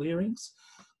virtual hearings.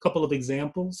 A couple of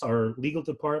examples, our legal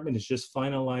department is just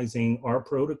finalizing our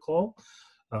protocol.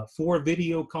 For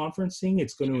video conferencing,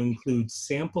 it's going to include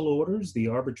sample orders the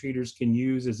arbitrators can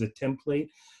use as a template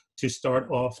to start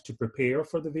off to prepare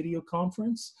for the video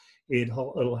conference.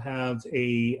 It'll have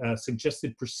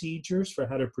suggested procedures for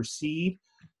how to proceed,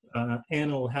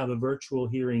 and it'll have a virtual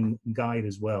hearing guide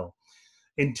as well.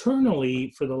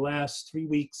 Internally, for the last 3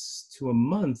 weeks to a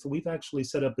month, we've actually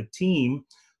set up a team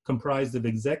comprised of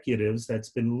executives that's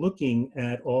been looking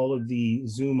at all of the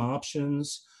Zoom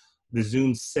options, the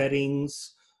Zoom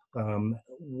settings,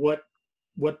 what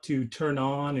to turn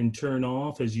on and turn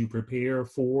off as you prepare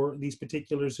for these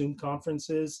particular Zoom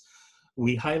conferences.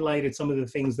 We highlighted some of the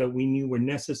things that we knew were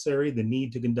necessary, the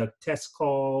need to conduct test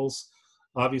calls,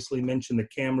 obviously mentioned the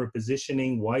camera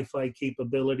positioning, Wi-Fi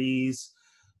capabilities,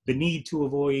 the need to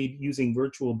avoid using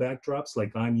virtual backdrops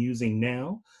like I'm using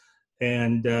now,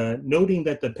 and noting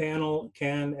that the panel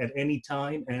can at any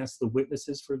time ask the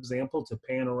witnesses, for example, to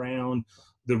pan around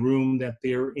the room that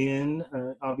they're in,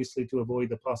 obviously to avoid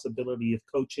the possibility of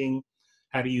coaching,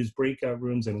 how to use breakout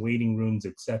rooms and waiting rooms,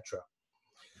 etc.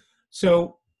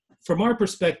 So from our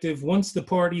perspective, once the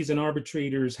parties and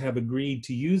arbitrators have agreed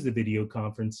to use the video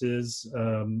conferences,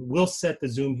 we'll set the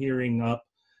Zoom hearing up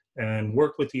and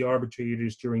work with the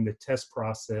arbitrators during the test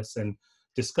process and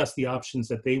discuss the options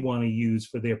that they want to use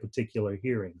for their particular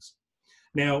hearings.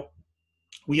 Now,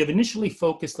 we have initially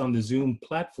focused on the Zoom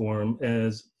platform,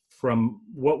 as from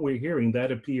what we're hearing,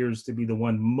 that appears to be the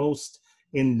one most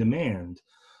in demand.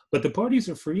 But the parties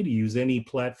are free to use any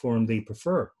platform they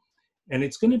prefer. And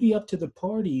it's going to be up to the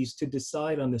parties to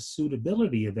decide on the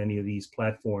suitability of any of these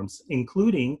platforms,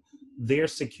 including their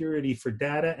security for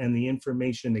data and the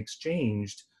information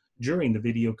exchanged during the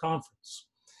video conference.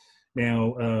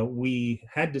 Now, we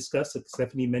had discussed,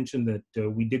 Stephanie mentioned that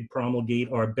we did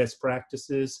promulgate our best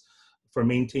practices for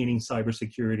maintaining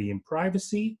cybersecurity and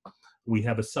privacy. We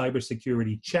have a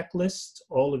cybersecurity checklist.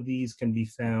 All of these can be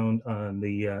found on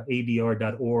the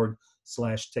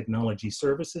adr.org/technology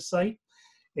services site.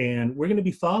 And we're going to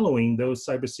be following those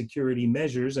cybersecurity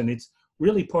measures, and it's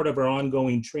really part of our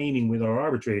ongoing training with our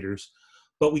arbitrators.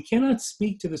 But we cannot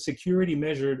speak to the security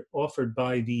measure offered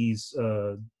by these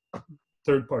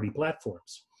third-party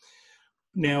platforms.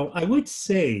 Now, I would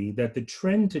say that the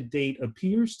trend to date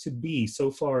appears to be, so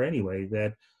far anyway,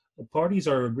 that the parties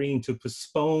are agreeing to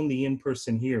postpone the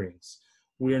in-person hearings.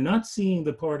 We are not seeing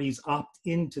the parties opt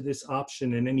into this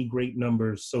option in any great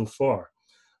numbers so far.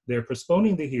 They're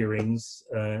postponing the hearings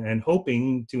and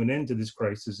hoping to an end to this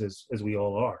crisis, as we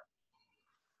all are.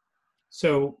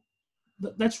 So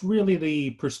that's really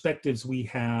the perspectives we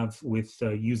have with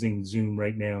using Zoom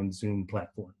right now and Zoom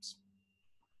platforms.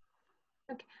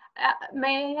 Okay.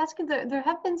 May I ask you, there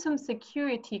have been some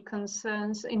security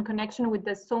concerns in connection with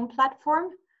the Zoom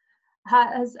platform.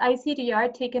 Has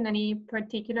ICDR taken any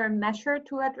particular measure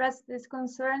to address these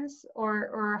concerns,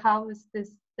 or how is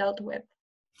this dealt with?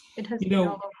 It has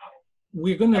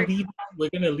we're going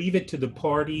to leave it to the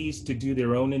parties to do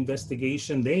their own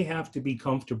investigation. They have to be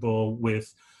comfortable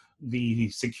with the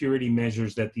security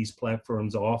measures that these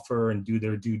platforms offer and do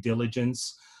their due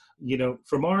diligence.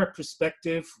 From our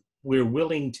perspective, we're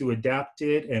willing to adapt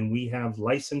it, and we have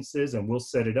licenses and we'll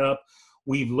set it up.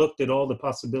 We've looked at all the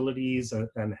possibilities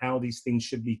and how these things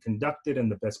should be conducted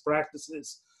and the best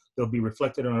practices. They'll be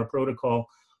reflected on our protocol,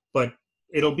 but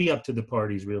it'll be up to the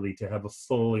parties really to have a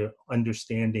full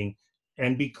understanding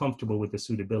and be comfortable with the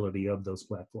suitability of those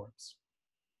platforms.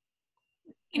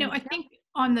 I think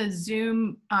on the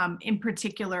Zoom in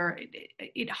particular,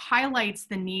 it highlights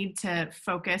the need to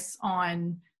focus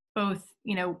on both,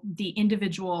 the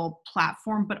individual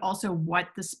platform, but also what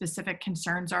the specific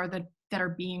concerns are that are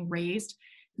being raised.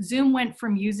 Zoom went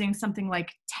from using something like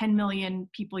 10 million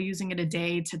people using it a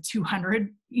day to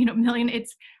 200 million.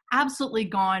 It's absolutely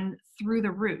gone through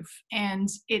the roof. And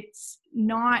it's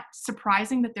not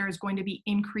surprising that there is going to be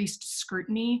increased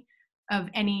scrutiny of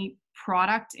any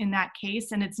product in that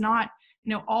case. And it's not,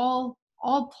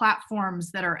 all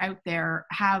platforms that are out there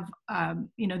have,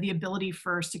 the ability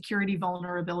for security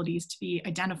vulnerabilities to be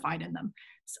identified in them.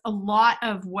 So a lot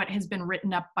of what has been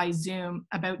written up by Zoom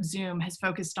about Zoom has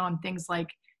focused on things like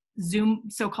Zoom,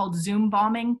 so-called Zoom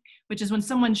bombing, which is when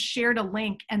someone shared a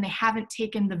link and they haven't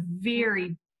taken the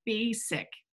very basic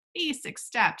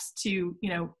steps to,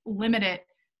 limit it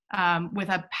with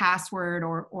a password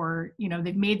or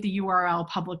they've made the URL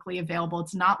publicly available.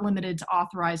 It's not limited to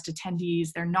authorized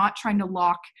attendees. They're not trying to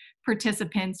lock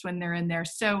participants when they're in there.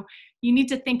 So you need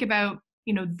to think about,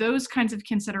 those kinds of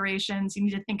considerations. You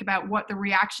need to think about what the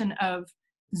reaction of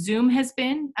Zoom has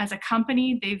been as a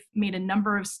company. They've made a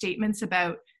number of statements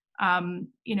about,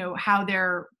 how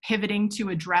they're pivoting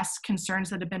to address concerns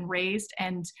that have been raised.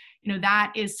 And,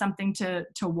 that is something to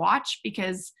watch,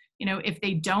 because, if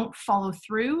they don't follow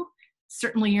through,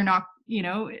 certainly you're not,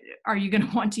 are you going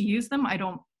to want to use them? I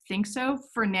don't think so.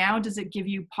 For now, does it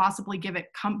possibly give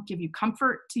you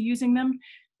comfort to using them?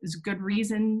 There's a good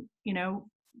reason,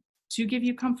 to give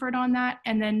you comfort on that.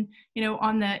 And then,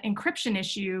 on the encryption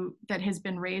issue that has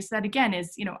been raised, that again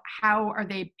is, how are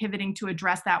they pivoting to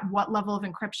address that? What level of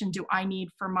encryption do I need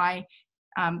for my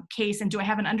case? And do I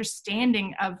have an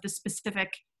understanding of the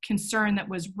specific concern that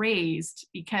was raised?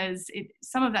 Because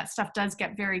some of that stuff does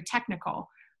get very technical.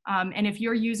 And if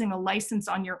you're using a license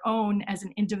on your own as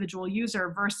an individual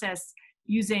user versus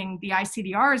using the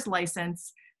ICDR's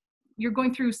license, you're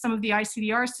going through some of the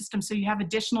ICDR systems, so you have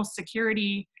additional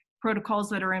security protocols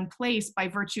that are in place by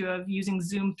virtue of using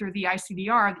Zoom through the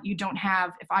ICDR that you don't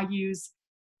have if I use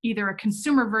either a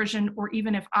consumer version or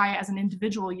even if I, as an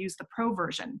individual, use the pro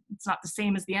version. It's not the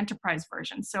same as the enterprise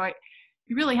version. So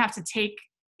you really have to take,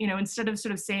 instead of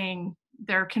sort of saying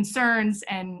there are concerns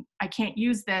and I can't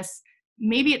use this,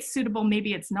 maybe it's suitable,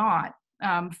 maybe it's not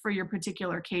for your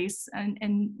particular case. And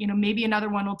maybe another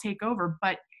one will take over,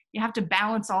 but you have to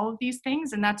balance all of these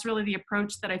things. And that's really the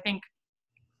approach that I think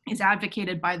is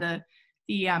advocated by the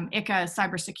ICA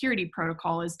cybersecurity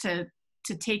protocol, is to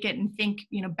take it and think,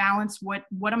 balance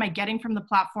what am I getting from the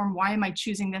platform? Why am I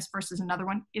choosing this versus another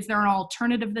one? Is there an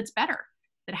alternative that's better,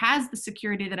 that has the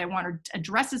security that I want or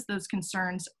addresses those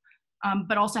concerns,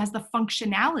 but also has the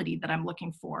functionality that I'm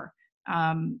looking for?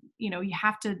 You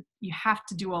have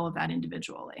to do all of that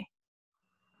individually.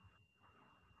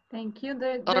 Thank you.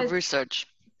 A lot of research.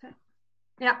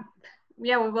 Yeah,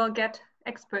 we will get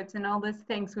experts in all these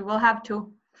things. We will have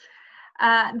to.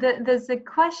 There's a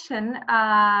question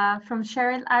from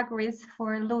Cheryl Agris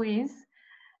for Luis.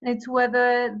 It's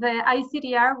whether the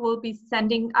ICDR will be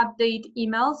sending update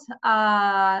emails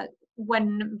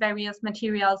when various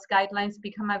materials guidelines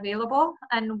become available,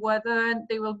 and whether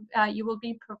they will you will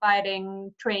be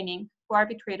providing training for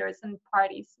arbitrators and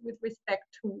parties with respect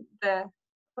to the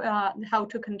how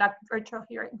to conduct virtual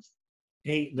hearings.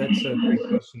 Hey, that's a great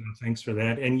question, and thanks for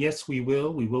that. And yes, we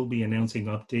will. We will be announcing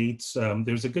updates.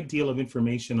 There's a good deal of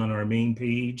information on our main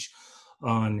page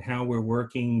on how we're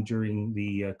working during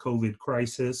the COVID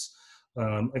crisis.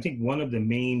 I think one of the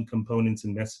main components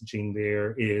in messaging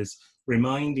there is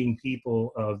reminding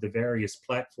people of the various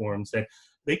platforms that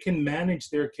they can manage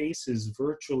their cases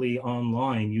virtually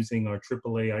online using our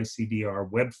AAA ICDR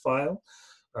web file.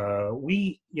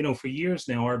 We, for years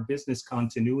now, our business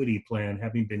continuity plan,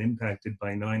 having been impacted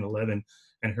by 9/11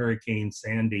 and Hurricane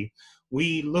Sandy,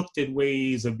 we looked at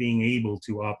ways of being able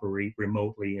to operate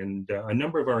remotely, and a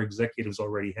number of our executives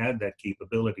already had that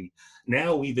capability.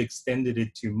 Now we've extended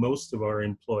it to most of our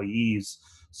employees.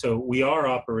 So we are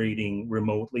operating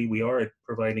remotely, we are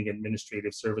providing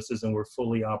administrative services, and we're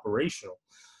fully operational.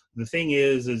 The thing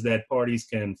is that parties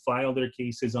can file their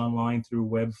cases online through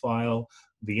web file.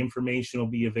 The information will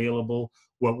be available.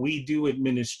 What we do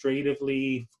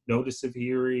administratively, notice of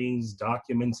hearings,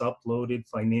 documents uploaded,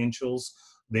 financials,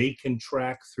 they can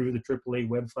track through the AAA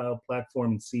web file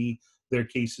platform and see their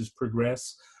cases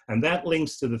progress. And that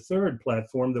links to the third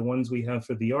platform, the ones we have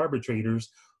for the arbitrators,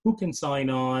 who can sign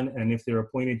on, and if they're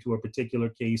appointed to a particular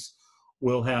case,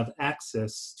 will have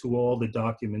access to all the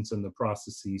documents and the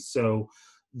processes. So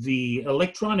the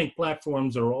electronic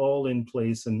platforms are all in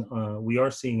place, and we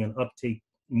are seeing an uptake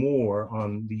more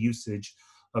on the usage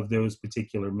of those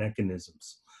particular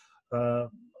mechanisms.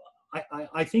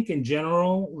 I think in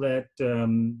general that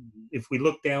if we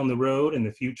look down the road in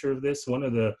the future of this, one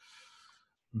of the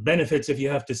benefits, if you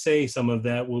have to say some of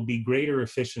that, will be greater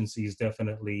efficiencies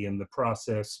definitely in the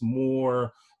process,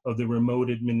 more of the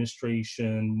remote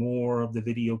administration, more of the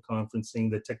video conferencing.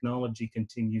 The technology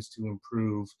continues to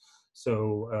improve.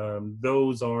 So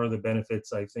those are the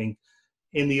benefits, I think,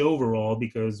 in the overall,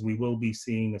 because we will be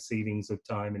seeing a savings of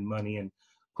time and money and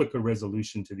quicker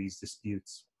resolution to these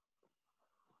disputes.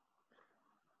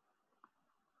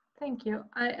 Thank you.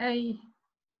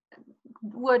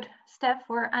 Would Steph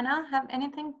or Anna have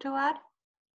anything to add?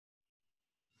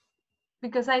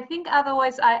 Because I think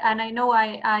otherwise,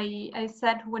 I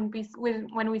said when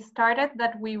we started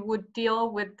that we would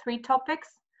deal with 3 topics,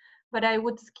 but I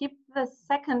would skip the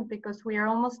second because we are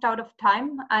almost out of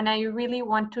time, and I really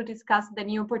want to discuss the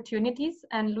new opportunities,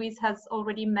 and Luis has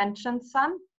already mentioned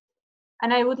some.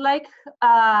 And I would like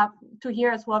to hear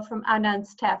as well from Anna and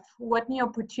Steph, what new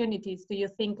opportunities do you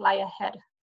think lie ahead?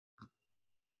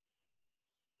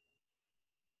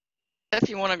 Steph,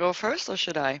 you want to go first, or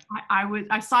should I?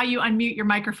 I saw you unmute your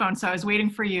microphone, so I was waiting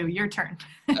for you. Your turn.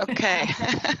 Okay.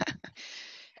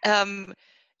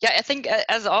 Yeah, I think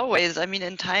as always, I mean,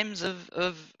 in times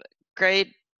of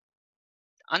great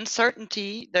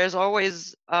uncertainty, there's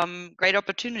always great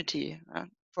opportunity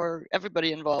for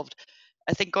everybody involved.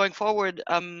 I think going forward,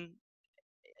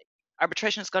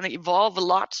 arbitration is going to evolve a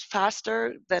lot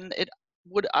faster than it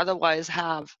would otherwise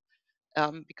have,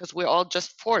 because we're all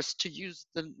just forced to use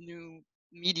the new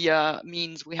media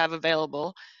means we have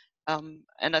available.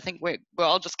 And I think we're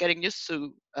all just getting used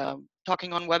to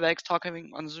talking on WebEx,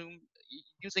 talking on Zoom,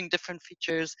 using different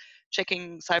features,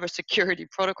 checking cybersecurity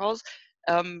protocols.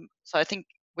 So I think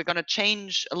we're going to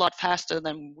change a lot faster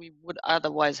than we would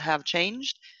otherwise have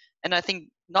changed. And I think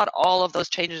not all of those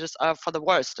changes are for the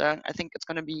worst. I think it's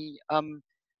going to be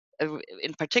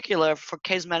in particular for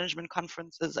case management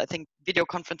conferences, I think video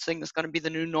conferencing is going to be the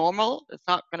new normal. It's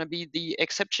not going to be the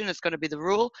exception, it's going to be the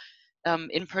rule.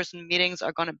 In-person meetings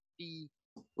are going to be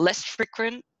less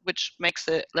frequent, which makes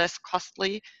it less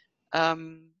costly.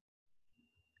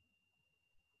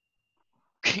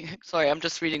 Sorry, I'm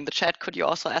just reading the chat. Could you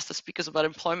also ask the speakers about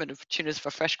employment opportunities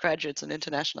for fresh graduates in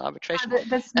international arbitration?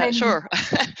 Sure.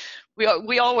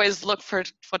 we always look for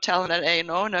talent at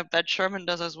A&O, and I bet Sherman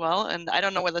does as well. And I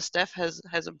don't know whether Steph has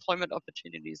employment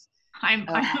opportunities. I'm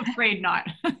afraid not.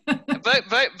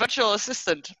 Virtual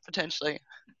assistant potentially.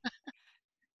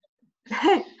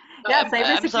 Yeah,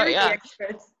 cybersecurity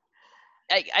experts.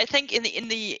 I think in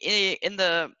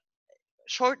the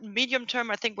short and medium term,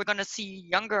 I think we're going to see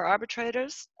younger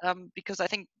arbitrators, because I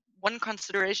think one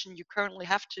consideration you currently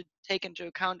have to take into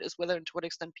account is whether and to what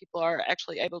extent people are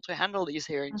actually able to handle these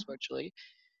hearings virtually,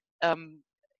 and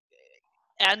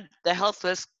the health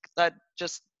risk that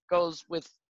just goes with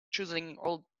choosing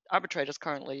old arbitrators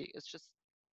currently. It's just,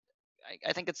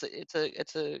 I think it's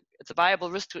a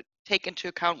viable risk to take into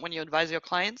account when you advise your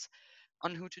clients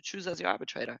on who to choose as your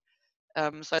arbitrator.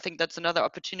 So I think that's another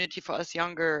opportunity for us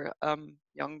youngish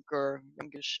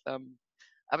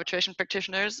arbitration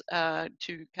practitioners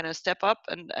to kind of step up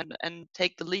and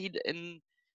take the lead in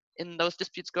those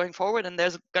disputes going forward. And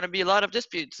there's going to be a lot of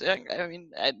disputes. I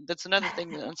mean, that's another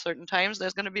thing. In uncertain times,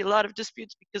 there's going to be a lot of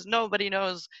disputes because nobody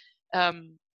knows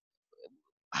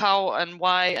how and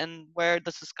why and where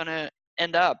this is going to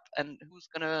end up and who's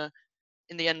going to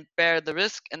in the end bear the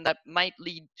risk, and that might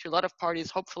lead to a lot of parties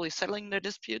hopefully settling their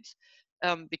disputes,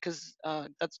 because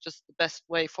that's just the best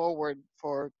way forward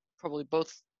for probably both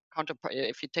counterparty.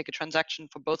 If you take a transaction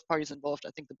for both parties involved,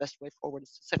 I think the best way forward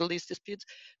is to settle these disputes.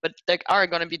 But there are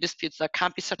going to be disputes that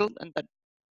can't be settled and that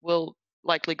will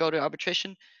likely go to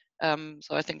arbitration.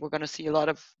 So I think we're going to see a lot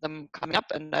of them coming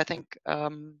up, and I think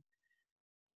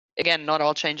again, not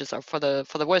all changes are for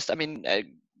the worst. I mean,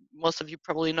 most of you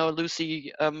probably know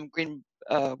Lucy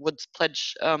Greenwood's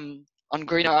pledge on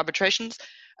greener arbitrations.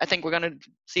 I think we're going to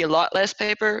see a lot less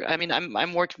paper. I mean,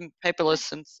 I'm working paperless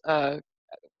since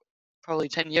probably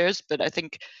 10 years, but I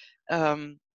think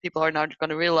people are now going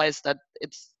to realize that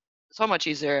it's so much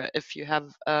easier if you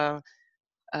have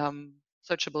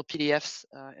searchable PDFs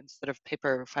instead of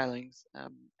paper filings.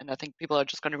 And I think people are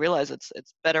just going to realize it's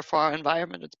better for our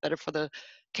environment, it's better for the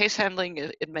case handling,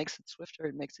 it makes it swifter,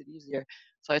 it makes it easier.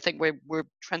 So I think we're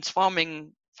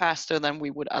transforming faster than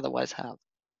we would otherwise have.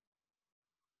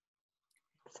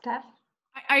 Steph?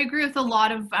 I agree with a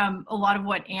lot of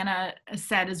what Anna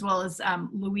said, as well as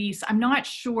Luis. I'm not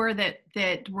sure that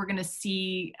we're going to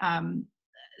see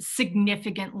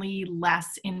significantly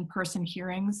less in-person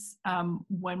hearings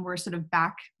when we're sort of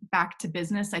back to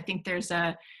business. I think there is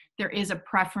a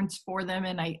preference for them,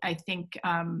 and I think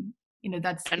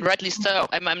that's, and rightly so.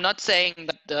 I'm not saying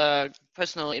that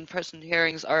personal in-person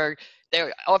hearings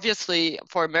they're obviously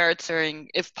for a merits hearing,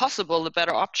 if possible, the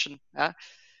better option.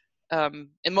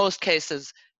 In most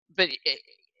cases, but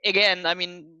again, I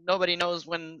mean, nobody knows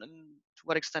when and to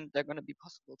what extent they're going to be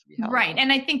possible to be held. Right, and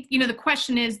I think the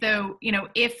question is, though,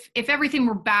 if everything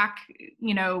were back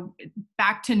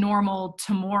to normal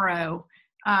tomorrow,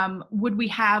 would we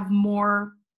have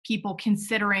more people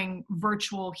considering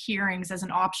virtual hearings as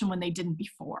an option when they didn't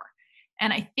before?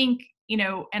 And I think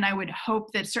and I would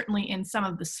hope that certainly in some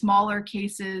of the smaller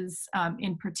cases,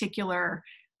 in particular,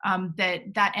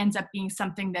 that ends up being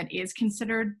something that is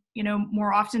considered,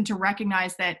 more often, to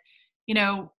recognize that,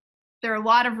 there are a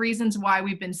lot of reasons why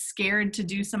we've been scared to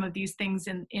do some of these things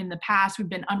in the past. We've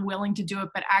been unwilling to do it,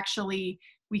 but actually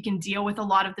we can deal with a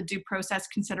lot of the due process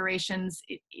considerations.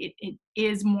 It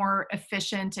is more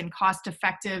efficient and cost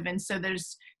effective. And so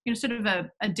there's, sort of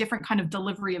a different kind of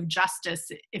delivery of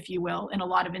justice, if you will, in a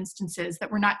lot of instances,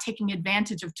 that we're not taking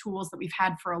advantage of tools that we've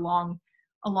had for a long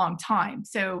time.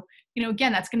 So,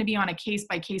 again, that's going to be on a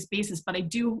case-by-case basis, but I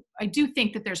do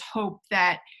think that there's hope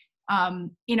that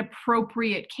in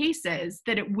appropriate cases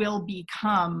that it will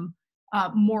become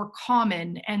more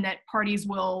common, and that parties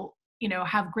will,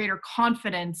 have greater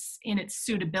confidence in its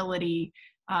suitability,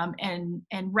 and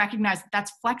recognize that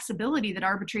that's flexibility that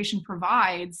arbitration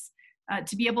provides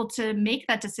to be able to make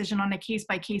that decision on a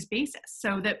case-by-case basis,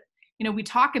 so that we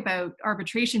talk about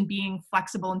arbitration being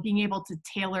flexible and being able to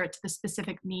tailor it to the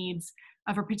specific needs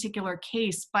of a particular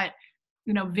case. But,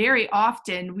 very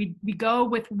often we go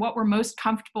with what we're most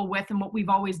comfortable with and what we've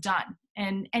always done.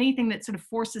 And anything that sort of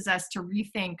forces us to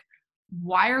rethink,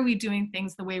 why are we doing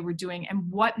things the way we're doing and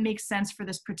what makes sense for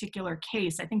this particular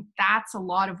case? I think that's a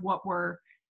lot of what we're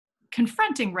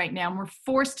confronting right now. And we're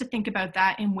forced to think about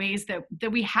that in ways that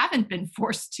we haven't been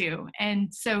forced to.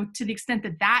 And so to the extent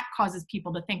that that causes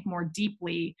people to think more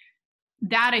deeply,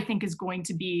 that I think is going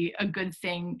to be a good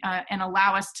thing and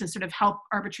allow us to sort of help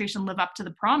arbitration live up to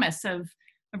the promise of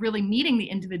really meeting the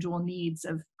individual needs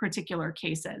of particular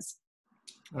cases.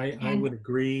 I would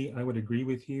agree. I would agree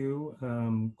with you.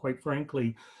 Quite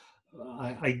frankly,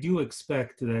 I do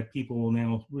expect that people will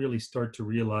now really start to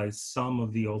realize some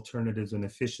of the alternatives and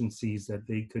efficiencies that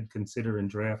they could consider and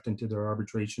draft into their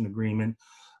arbitration agreement,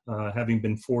 having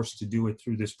been forced to do it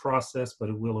through this process, but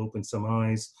it will open some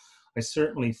eyes. I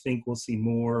certainly think we'll see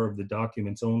more of the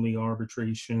documents-only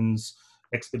arbitrations,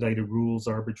 expedited rules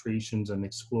arbitrations, and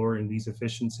exploring these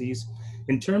efficiencies.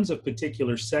 In terms of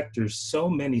particular sectors, so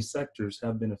many sectors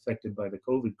have been affected by the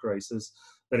COVID crisis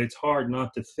that it's hard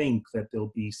not to think that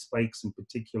there'll be spikes in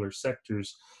particular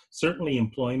sectors. Certainly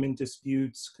employment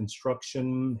disputes,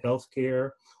 construction,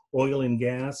 healthcare, oil and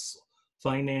gas,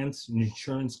 finance, and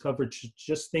insurance coverage.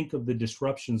 Just think of the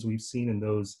disruptions we've seen in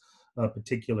those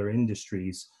particular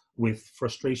industries, with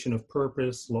frustration of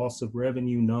purpose, loss of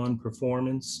revenue,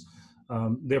 non-performance.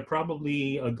 They're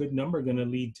probably a good number going to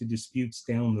lead to disputes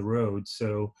down the road.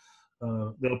 So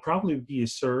there'll probably be a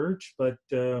surge, but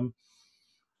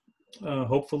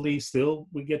hopefully still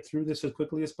we get through this as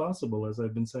quickly as possible, as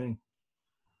I've been saying.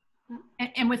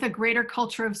 And with a greater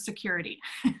culture of security.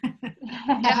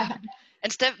 Yeah.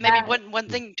 And Steph, maybe one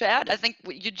thing to add, I think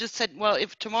you just said, well,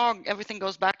 if tomorrow everything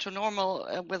goes back to normal,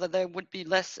 whether there would be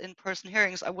less in-person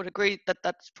hearings, I would agree that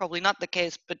that's probably not the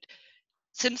case. But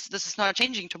since this is not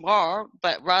changing tomorrow,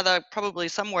 but rather probably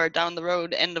somewhere down the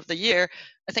road, end of the year,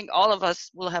 I think all of us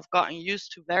will have gotten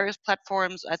used to various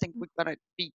platforms. I think we're going to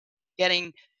be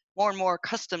getting more and more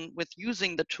accustomed with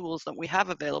using the tools that we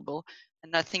have available.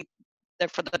 And I think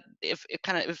therefore that if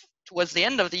towards the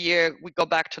end of the year we go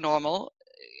back to normal,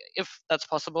 if that's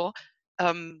possible,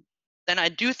 then I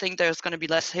do think there's going to be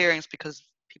less hearings because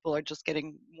people are just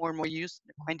getting more and more used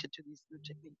and acquainted to these new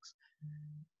techniques.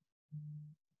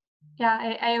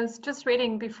 Yeah, I was just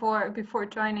reading before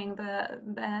joining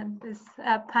this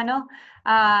panel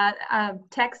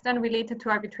text unrelated to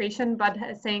arbitration, but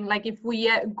saying like if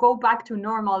we go back to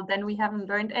normal, then we haven't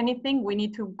learned anything. We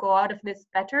need to go out of this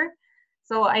better.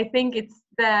 So I think it's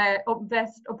the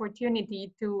best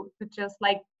opportunity to just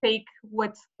like take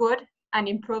what's good and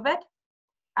improve it,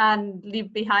 and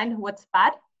leave behind what's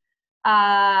bad.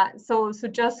 So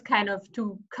just kind of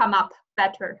to come up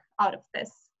better out of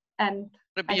this. And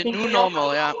it'll be a new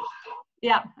normal, yeah.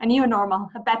 Yeah, a new normal,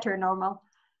 a better normal,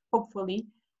 hopefully.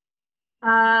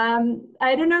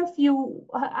 I don't know if you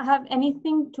have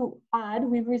anything to add.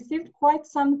 We've received quite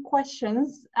some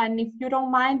questions, and if you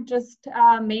don't mind, just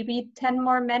maybe 10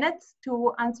 more minutes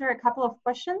to answer a couple of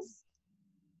questions.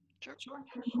 Sure.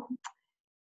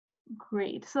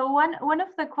 Great. So one of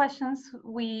the questions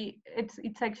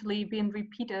it's actually been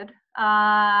repeated,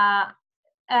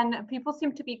 and people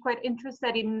seem to be quite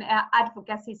interested in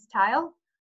advocacy style,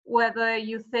 whether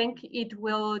you think it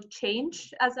will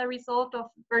change as a result of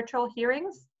virtual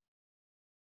hearings,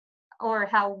 or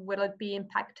how will it be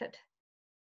impacted?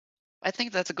 I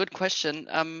think that's a good question.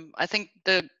 I think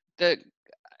the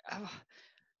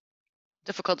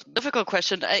difficult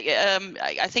question.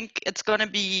 I think it's going to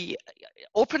be,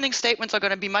 opening statements are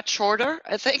going to be much shorter,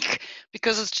 I think,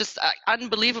 because it's just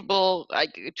unbelievable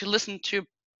to listen to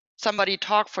somebody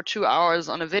talk for 2 hours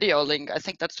on a video link. I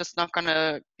think that's just not going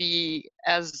to be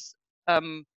as,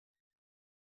 I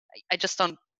just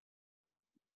don't,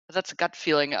 that's a gut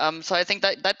feeling. So I think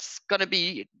that's going to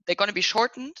be, they're going to be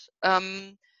shortened.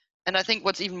 And I think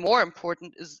what's even more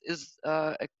important is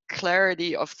a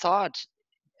clarity of thought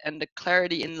and a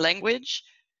clarity in language,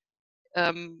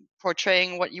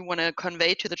 portraying what you want to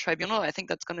convey to the tribunal. I think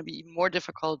that's going to be even more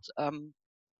difficult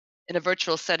in a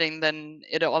virtual setting than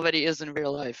it already is in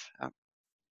real life.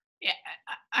 Yeah,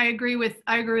 I agree with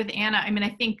Anna. I mean, I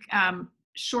think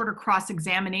shorter cross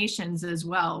examinations as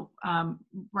well,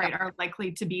 right, are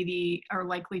likely to be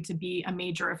a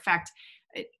major effect.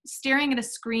 Staring at a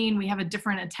screen, we have a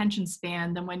different attention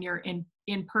span than when you're in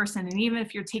person, and even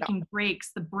if you're taking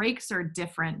breaks, the breaks are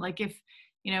different. Like if,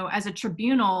 you know, as a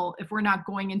tribunal, if we're not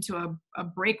going into a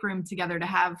break room together to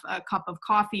have a cup of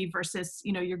coffee versus,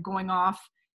 you know, you're going off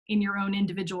in your own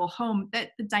individual home, that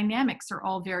the dynamics are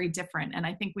all very different. And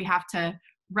I think we have to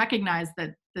recognize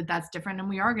that's different, and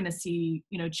we are going to see,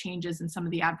 you know, changes in some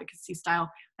of the advocacy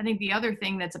style. I think the other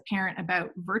thing that's apparent about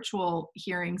virtual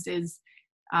hearings is,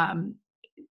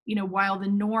 you know, while the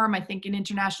norm, I think, in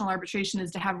international arbitration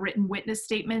is to have written witness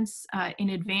statements in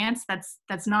advance,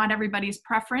 that's not everybody's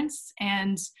preference.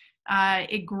 And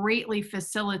it greatly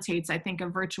facilitates, I think, a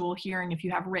virtual hearing if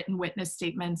you have written witness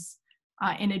statements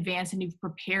in advance and you've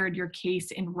prepared your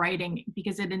case in writing,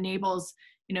 because it enables,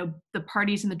 the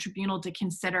parties in the tribunal to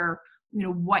consider,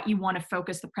 what you want to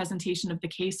focus the presentation of the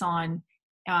case on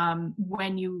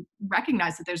when you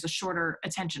recognize that there's a shorter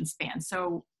attention span.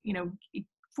 So, it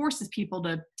forces people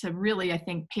to really, I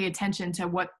think, pay attention to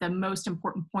what the most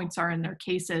important points are in their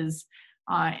cases,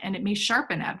 and it may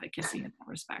sharpen advocacy in that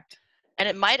respect. And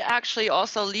it might actually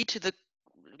also lead to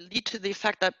the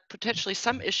effect that potentially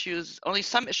only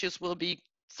some issues will be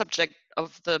subject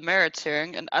of the merits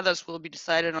hearing, and others will be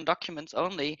decided on documents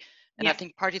only. And I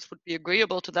think parties would be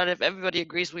agreeable to that if everybody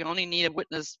agrees we only need a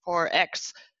witness for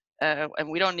X, and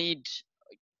we don't need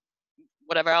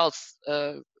whatever else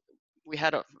we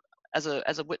had as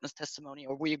a witness testimony,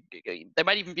 or there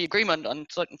might even be agreement on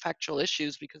certain factual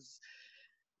issues because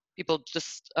people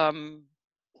just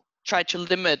try to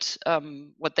limit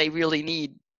what they really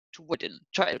need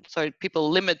to people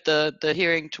limit the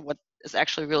hearing to what is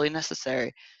actually really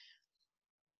necessary.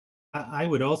 I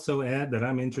would also add that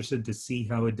I'm interested to see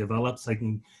how it develops.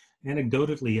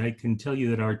 Anecdotally, I can tell you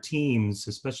that our teams,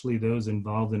 especially those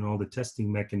involved in all the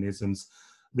testing mechanisms,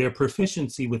 their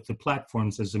proficiency with the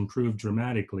platforms has improved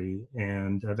dramatically,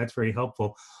 and that's very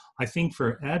helpful. I think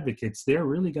for advocates, they're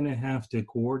really going to have to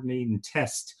coordinate and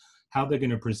test how they're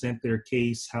going to present their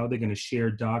case, how they're going to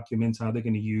share documents, how they're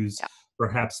going to use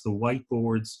perhaps the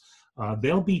whiteboards.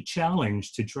 They'll be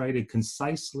challenged to try to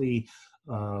concisely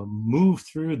move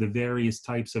through the various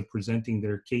types of presenting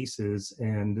their cases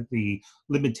and the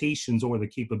limitations or the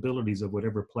capabilities of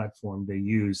whatever platform they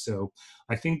use. So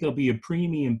I think there'll be a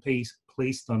premium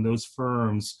placed on those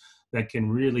firms that can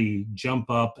really jump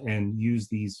up and use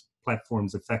these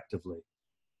platforms effectively.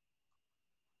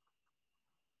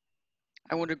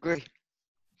 I would agree.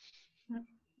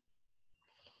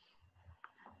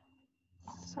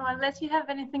 So unless you have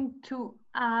anything to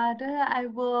add, I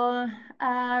will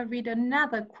read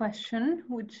another question,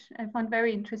 which I found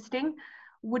very interesting.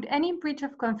 Would any breach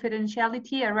of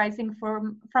confidentiality arising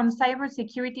from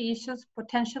cybersecurity issues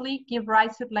potentially give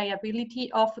rise to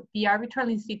liability of the arbitral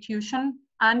institution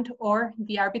and/or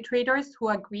the arbitrators who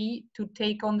agree to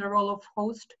take on the role of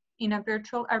host in a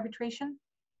virtual arbitration?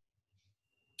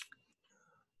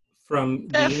 From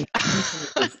the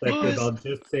perspective, I'll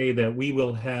just say that we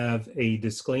will have a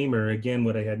disclaimer. Again,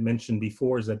 what I had mentioned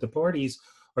before is that the parties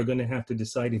are going to have to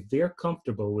decide if they're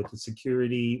comfortable with the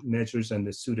security measures and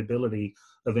the suitability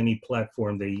of any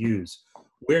platform they use.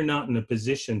 We're not in a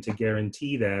position to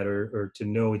guarantee that or to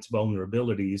know its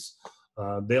vulnerabilities.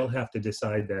 They'll have to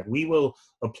decide that. We will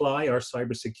apply our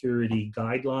cybersecurity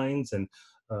guidelines and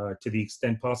to the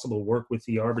extent possible, work with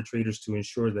the arbitrators to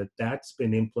ensure that that's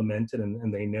been implemented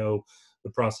and they know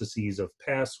the processes of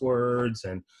passwords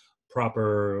and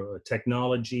proper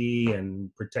technology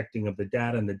and protecting of the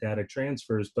data and the data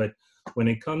transfers. But when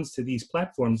it comes to these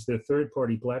platforms, they're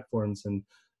third-party platforms, and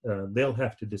they'll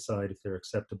have to decide if they're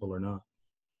acceptable or not.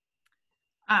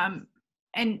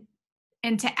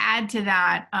 And to add to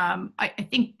that, I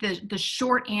think the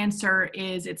short answer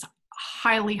is it's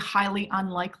highly, highly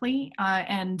unlikely.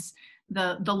 And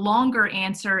the longer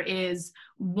answer is,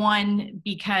 one,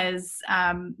 because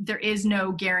there is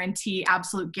no guarantee,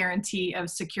 absolute guarantee of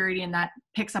security, and that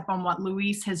picks up on what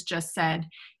Luis has just said.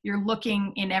 You're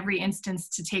looking in every instance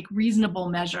to take reasonable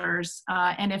measures,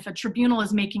 and if a tribunal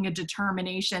is making a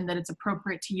determination that it's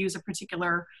appropriate to use a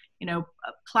particular,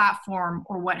 platform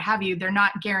or what have you, they're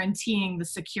not guaranteeing the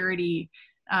security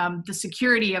of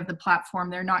the platform.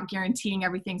 They're not guaranteeing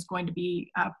everything's going to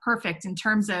be perfect in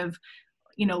terms of,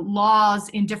 laws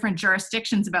in different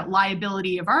jurisdictions about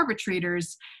liability of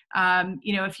arbitrators.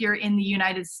 If you're in the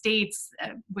United States,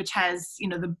 which has,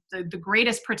 the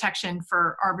greatest protection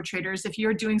for arbitrators, if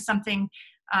you're doing something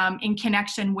in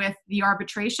connection with the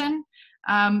arbitration,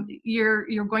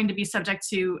 you're going to be subject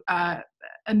to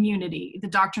immunity, the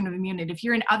doctrine of immunity. If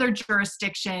you're in other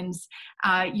jurisdictions,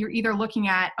 you're either looking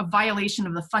at a violation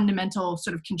of the fundamental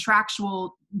sort of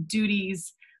contractual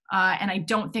duties, and I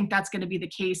don't think that's going to be the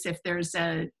case if there's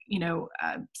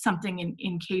something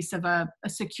in case of a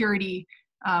security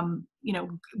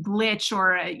glitch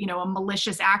or a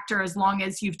malicious actor, as long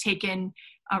as you've taken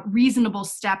reasonable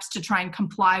steps to try and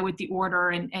comply with the order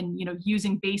and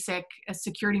using basic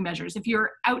security measures. If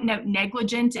you're out and out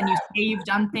negligent and you say you've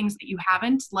done things that you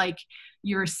haven't, like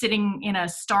you're sitting in a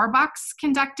Starbucks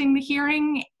conducting the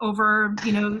hearing over,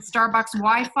 Starbucks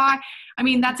Wi-Fi, I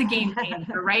mean, that's a game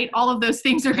changer, right? All of those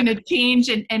things are going to change,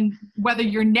 and whether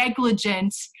you're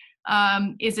negligent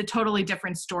is a totally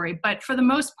different story. But for the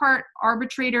most part,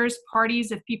 arbitrators,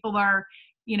 parties, if people are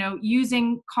you know,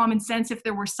 using common sense. If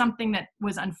there were something that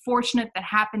was unfortunate that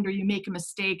happened or you make a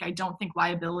mistake, I don't think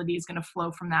liability is going to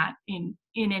flow from that in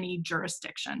any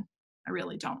jurisdiction. I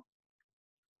really don't.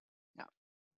 Yeah.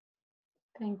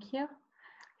 Thank you.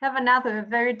 I have another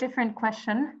very different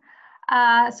question.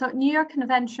 So the New York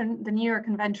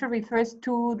Convention refers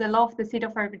to the law of the seat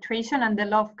of arbitration and the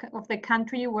law of the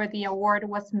country where the award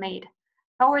was made.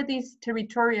 How are these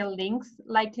territorial links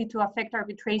likely to affect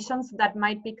arbitrations that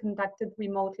might be conducted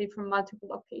remotely from multiple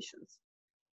locations?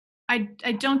 I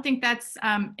don't think that's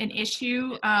an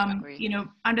issue. You know,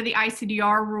 under the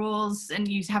ICDR rules, and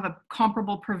you have a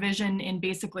comparable provision in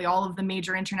basically all of the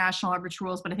major international arbitral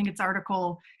rules, but I think it's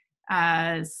Article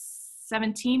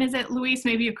 17, is it, Luis?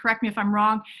 Maybe you correct me if I'm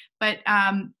wrong, but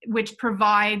which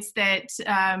provides that,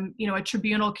 you know, a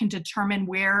tribunal can determine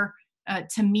where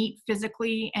to meet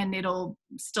physically, and it'll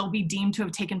still be deemed to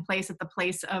have taken place at the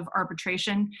place of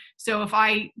arbitration. So if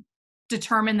I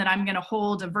determine that I'm going to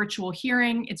hold a virtual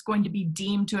hearing, it's going to be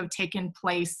deemed to have taken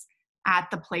place at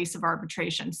the place of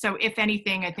arbitration. So if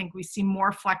anything, I think we see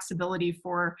more flexibility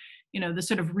for, you know, the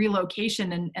sort of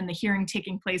relocation and the hearing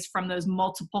taking place from those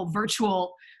multiple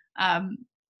virtual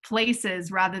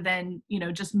places rather than, you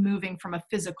know, just moving from a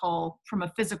physical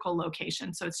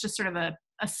location. So it's just sort of a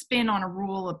spin on a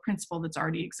rule, a principle that's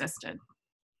already existed.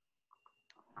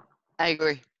 I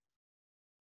agree.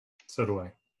 So do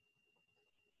I.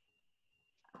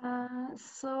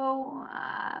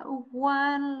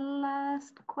 One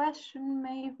last question,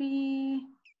 maybe.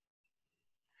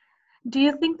 Do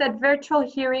you think that virtual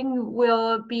hearing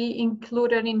will be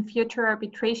included in future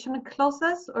arbitration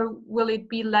clauses, or will it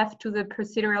be left to the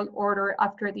procedural order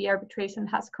after the arbitration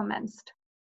has commenced?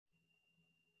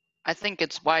 I think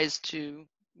it's wise to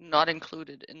not include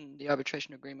it in the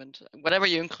arbitration agreement. Whatever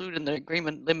you include in the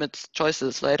agreement limits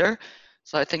choices later.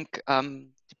 So I think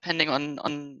depending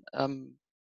on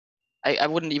I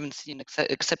wouldn't even see an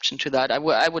exception to that. I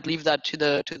would leave that to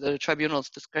the tribunal's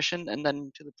discretion and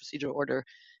then to the procedure order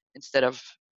instead of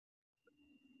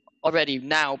already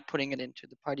now putting it into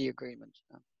the party agreement.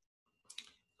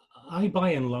 I,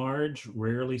 by and large,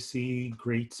 rarely see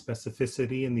great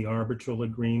specificity in the arbitral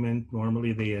agreement.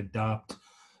 Normally they adopt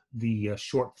the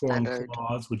short form Standard.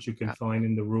 clause, which you can find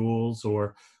in the rules,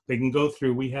 or they can go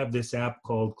through, we have this app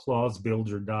called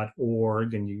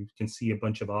clausebuilder.org, and you can see a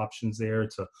bunch of options there.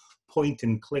 It's a point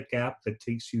and click app that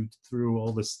takes you through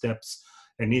all the steps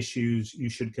and issues you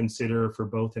should consider for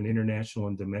both an international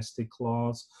and domestic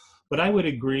clause. But I would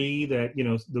agree that, you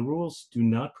know, the rules do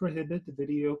not prohibit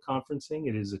video conferencing.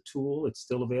 It is a tool. It's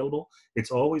still available.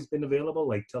 It's always been available,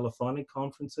 like telephonic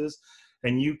conferences.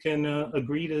 And you can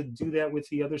agree to do that with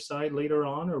the other side later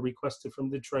on or request it from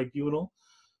the tribunal.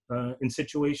 In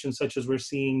situations such as we're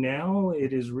seeing now,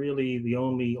 it is really the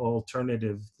only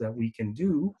alternative that we can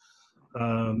do.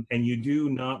 And you do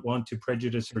not want to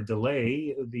prejudice or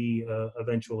delay the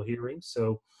eventual hearing.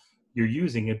 So you're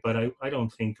using it, but I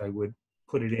don't think I would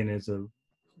put it in as a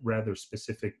rather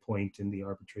specific point in the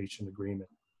arbitration agreement.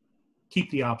 Keep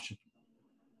the option.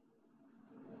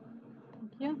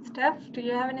 Thank you. Steph, do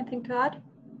you have anything to add?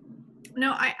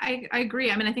 No, I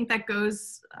agree. I mean, I think that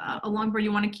goes along where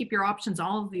you want to keep your options,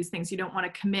 all of these things. You don't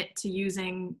want to commit to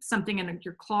using something in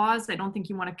your clause. I don't think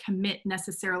you want to commit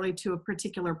necessarily to a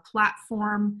particular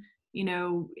platform, you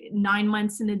know, 9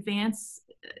 months in advance.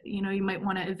 You know, you might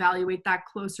want to evaluate that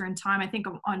closer in time. I think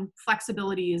on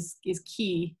flexibility is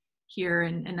key here,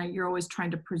 and you're always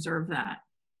trying to preserve that.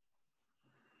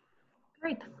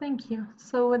 Great, thank you.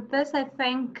 So with this, I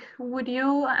think, would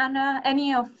you, Anna,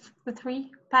 any of the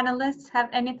three panelists have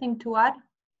anything to add?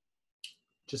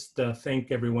 Just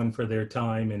thank everyone for their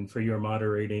time and for your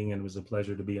moderating, and it was a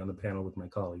pleasure to be on the panel with my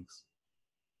colleagues.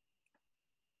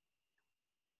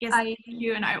 Yes, thank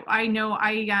you. And I know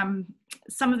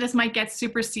some of this might get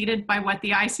superseded by what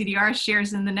the ICDR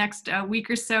shares in the next week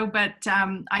or so, but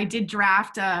I did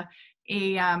draft a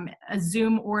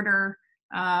Zoom order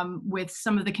with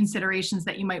some of the considerations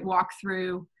that you might walk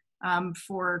through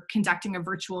for conducting a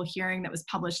virtual hearing that was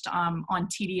published on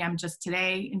TDM just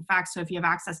today. In fact, so if you have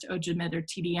access to OJMID or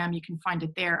TDM, you can find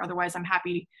it there. Otherwise, I'm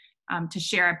happy to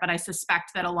share it, but I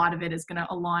suspect that a lot of it is going to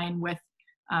align with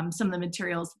some of the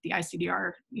materials that the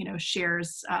ICDR, you know,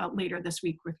 shares later this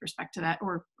week with respect to that.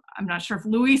 Or I'm not sure if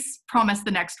Luis promised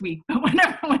the next week, but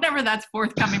whenever that's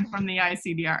forthcoming from the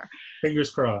ICDR. Fingers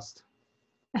crossed.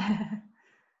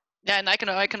 Yeah, and I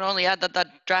can only add that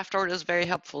draft order is very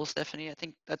helpful, Stephanie. I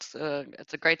think it's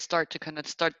a great start to kind of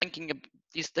start thinking of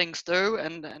these things through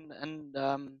and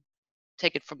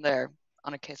take it from there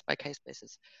on a case by case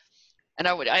basis. And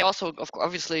I also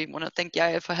obviously want to thank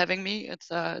Yael for having me. It's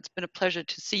been a pleasure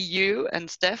to see you and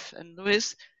Steph and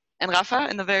Luis and Rafa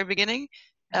in the very beginning.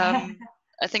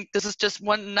 I think this is just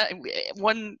one.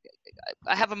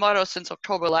 I have a motto since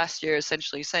October last year,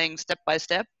 essentially saying step by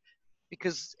step,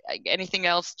 because anything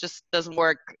else just doesn't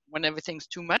work when everything's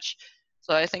too much.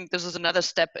 So I think this is another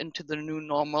step into the new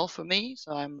normal for me.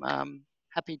 So I'm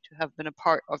happy to have been a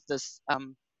part of this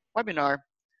webinar.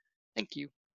 Thank you.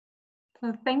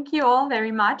 So thank you all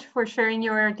very much for sharing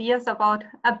your ideas about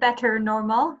a better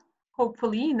normal,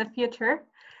 hopefully in the future.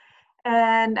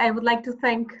 And I would like to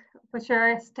thank for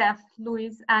sure Steph,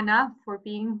 Luis, Anna for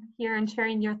being here and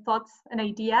sharing your thoughts and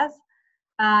ideas.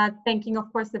 Thanking,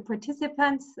 of course, the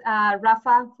participants,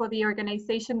 Rafa for the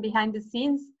organization behind the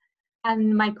scenes,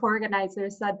 and my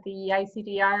co-organizers at the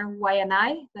ICDR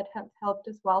YNI that have helped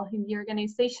as well in the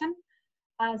organization.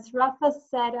 As Rafa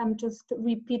said, I'm just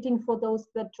repeating for those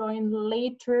that join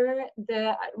later,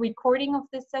 the recording of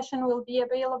this session will be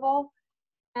available.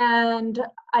 And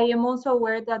I am also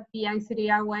aware that the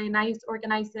ICDR YNI is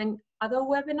organizing other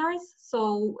webinars.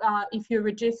 So if you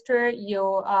register,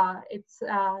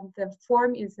 the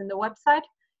form is in the website.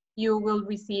 You will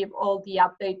receive all the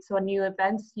updates on new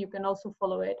events. You can also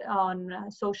follow it on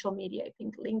social media, I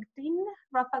think LinkedIn.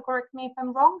 Rafa, correct me if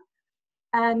I'm wrong.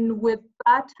 And with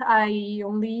that, I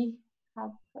only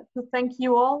have to thank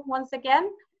you all once again,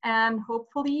 and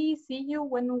hopefully see you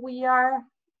when we are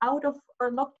out of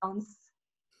our lockdowns.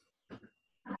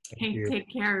 Hey, take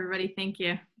care, everybody. Thank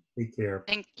you. Take care.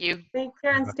 Thank you. Take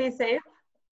care and stay safe.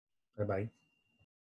 Bye-bye.